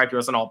 Subscribe to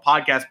us on all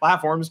podcast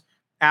platforms.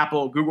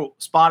 Apple, Google,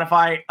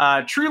 Spotify,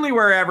 truly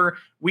wherever.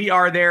 We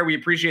are there. We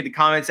appreciate the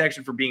comment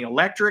section for being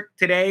electric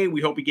today.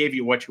 We hope we gave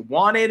you what you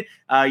wanted.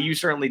 You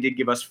certainly did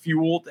give us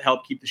fuel to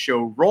help keep the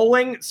show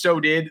rolling. So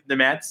did the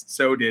Mets.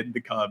 So did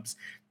the Cubs.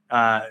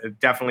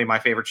 Definitely my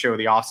favorite show of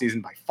the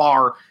offseason by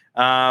far.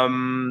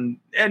 And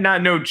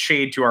no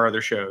shade to our other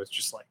shows.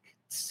 Just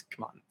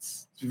come on.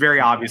 It's very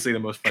obviously the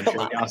most fun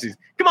show of the offseason.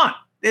 Come on.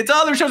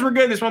 Other shows were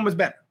good. This one was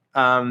better.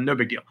 No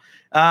big deal.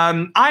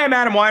 I am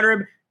Adam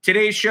Weinrib.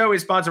 Today's show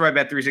is sponsored by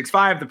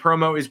Bet365. The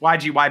promo is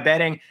YGY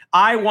Betting.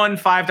 I won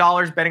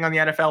 $5 betting on the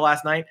NFL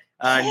last night.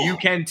 You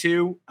can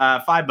too.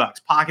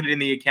 $5, pocketed in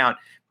the account.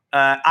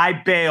 I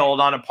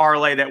bailed on a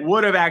parlay that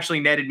would have actually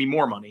netted me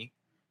more money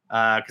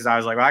because I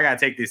was like, well, I got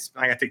to take these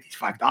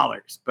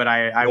 $5. But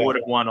I would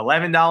have won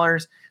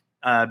 $11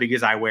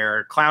 because I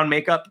wear clown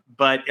makeup.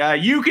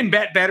 But you can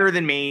bet better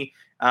than me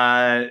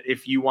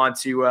if you want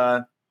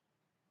to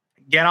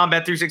get on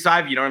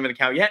Bet365. You don't have an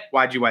account yet.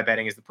 YGY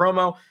Betting is the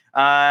promo.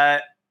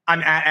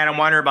 I'm at Adam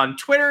Weinrib on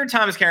Twitter.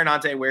 Thomas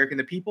Carinante, where can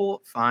the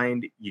people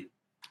find you?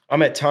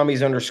 I'm at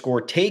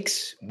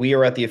Tommy's_takes. We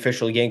are at the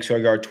official Yanks Go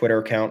Yard Twitter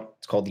account.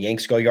 It's called the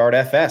Yanks Go Yard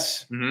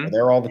FS. We're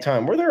there all the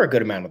time. We're there a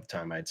good amount of the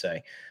time, I'd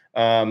say.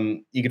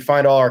 You can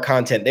find all our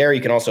content there.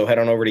 You can also head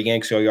on over to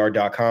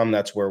yanksgoyard.com.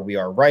 That's where we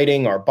are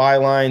writing our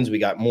bylines. We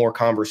got more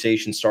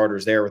conversation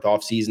starters there with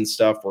off-season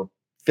stuff. We're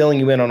filling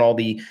you in on all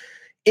the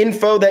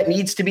info that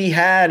needs to be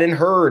had and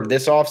heard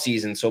this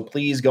offseason. So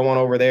please go on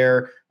over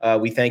there.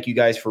 We thank you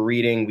guys for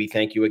reading. We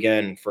thank you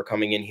again for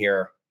coming in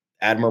here.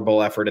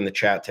 Admirable effort in the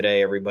chat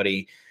today,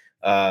 everybody.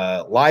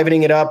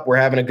 Livening it up. We're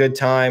having a good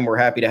time. We're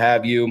happy to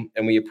have you,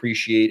 and we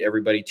appreciate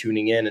everybody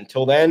tuning in.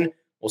 Until then,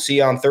 we'll see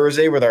you on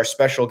Thursday with our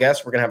special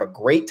guest. We're going to have a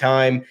great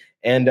time,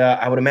 and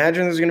I would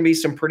imagine there's going to be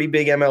some pretty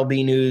big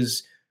MLB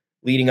news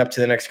leading up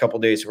to the next couple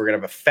of days. So we're going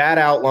to have a fat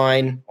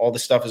outline. All the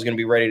stuff is going to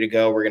be ready to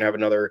go. We're going to have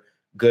another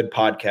good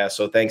podcast.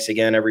 So thanks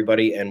again,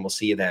 everybody, and we'll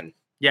see you then.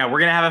 Yeah, we're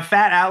going to have a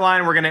fat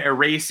outline. We're going to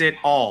erase it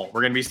all.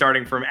 We're going to be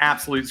starting from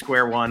absolute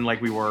square one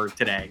like we were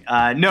today.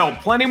 No,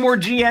 plenty more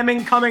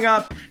GMing coming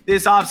up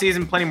this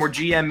offseason, plenty more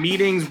GM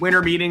meetings,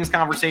 winter meetings,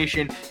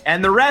 conversation,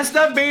 and the rest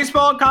of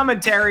baseball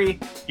commentary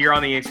here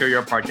on the Yankees Go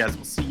Yard podcast.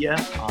 We'll see you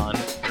on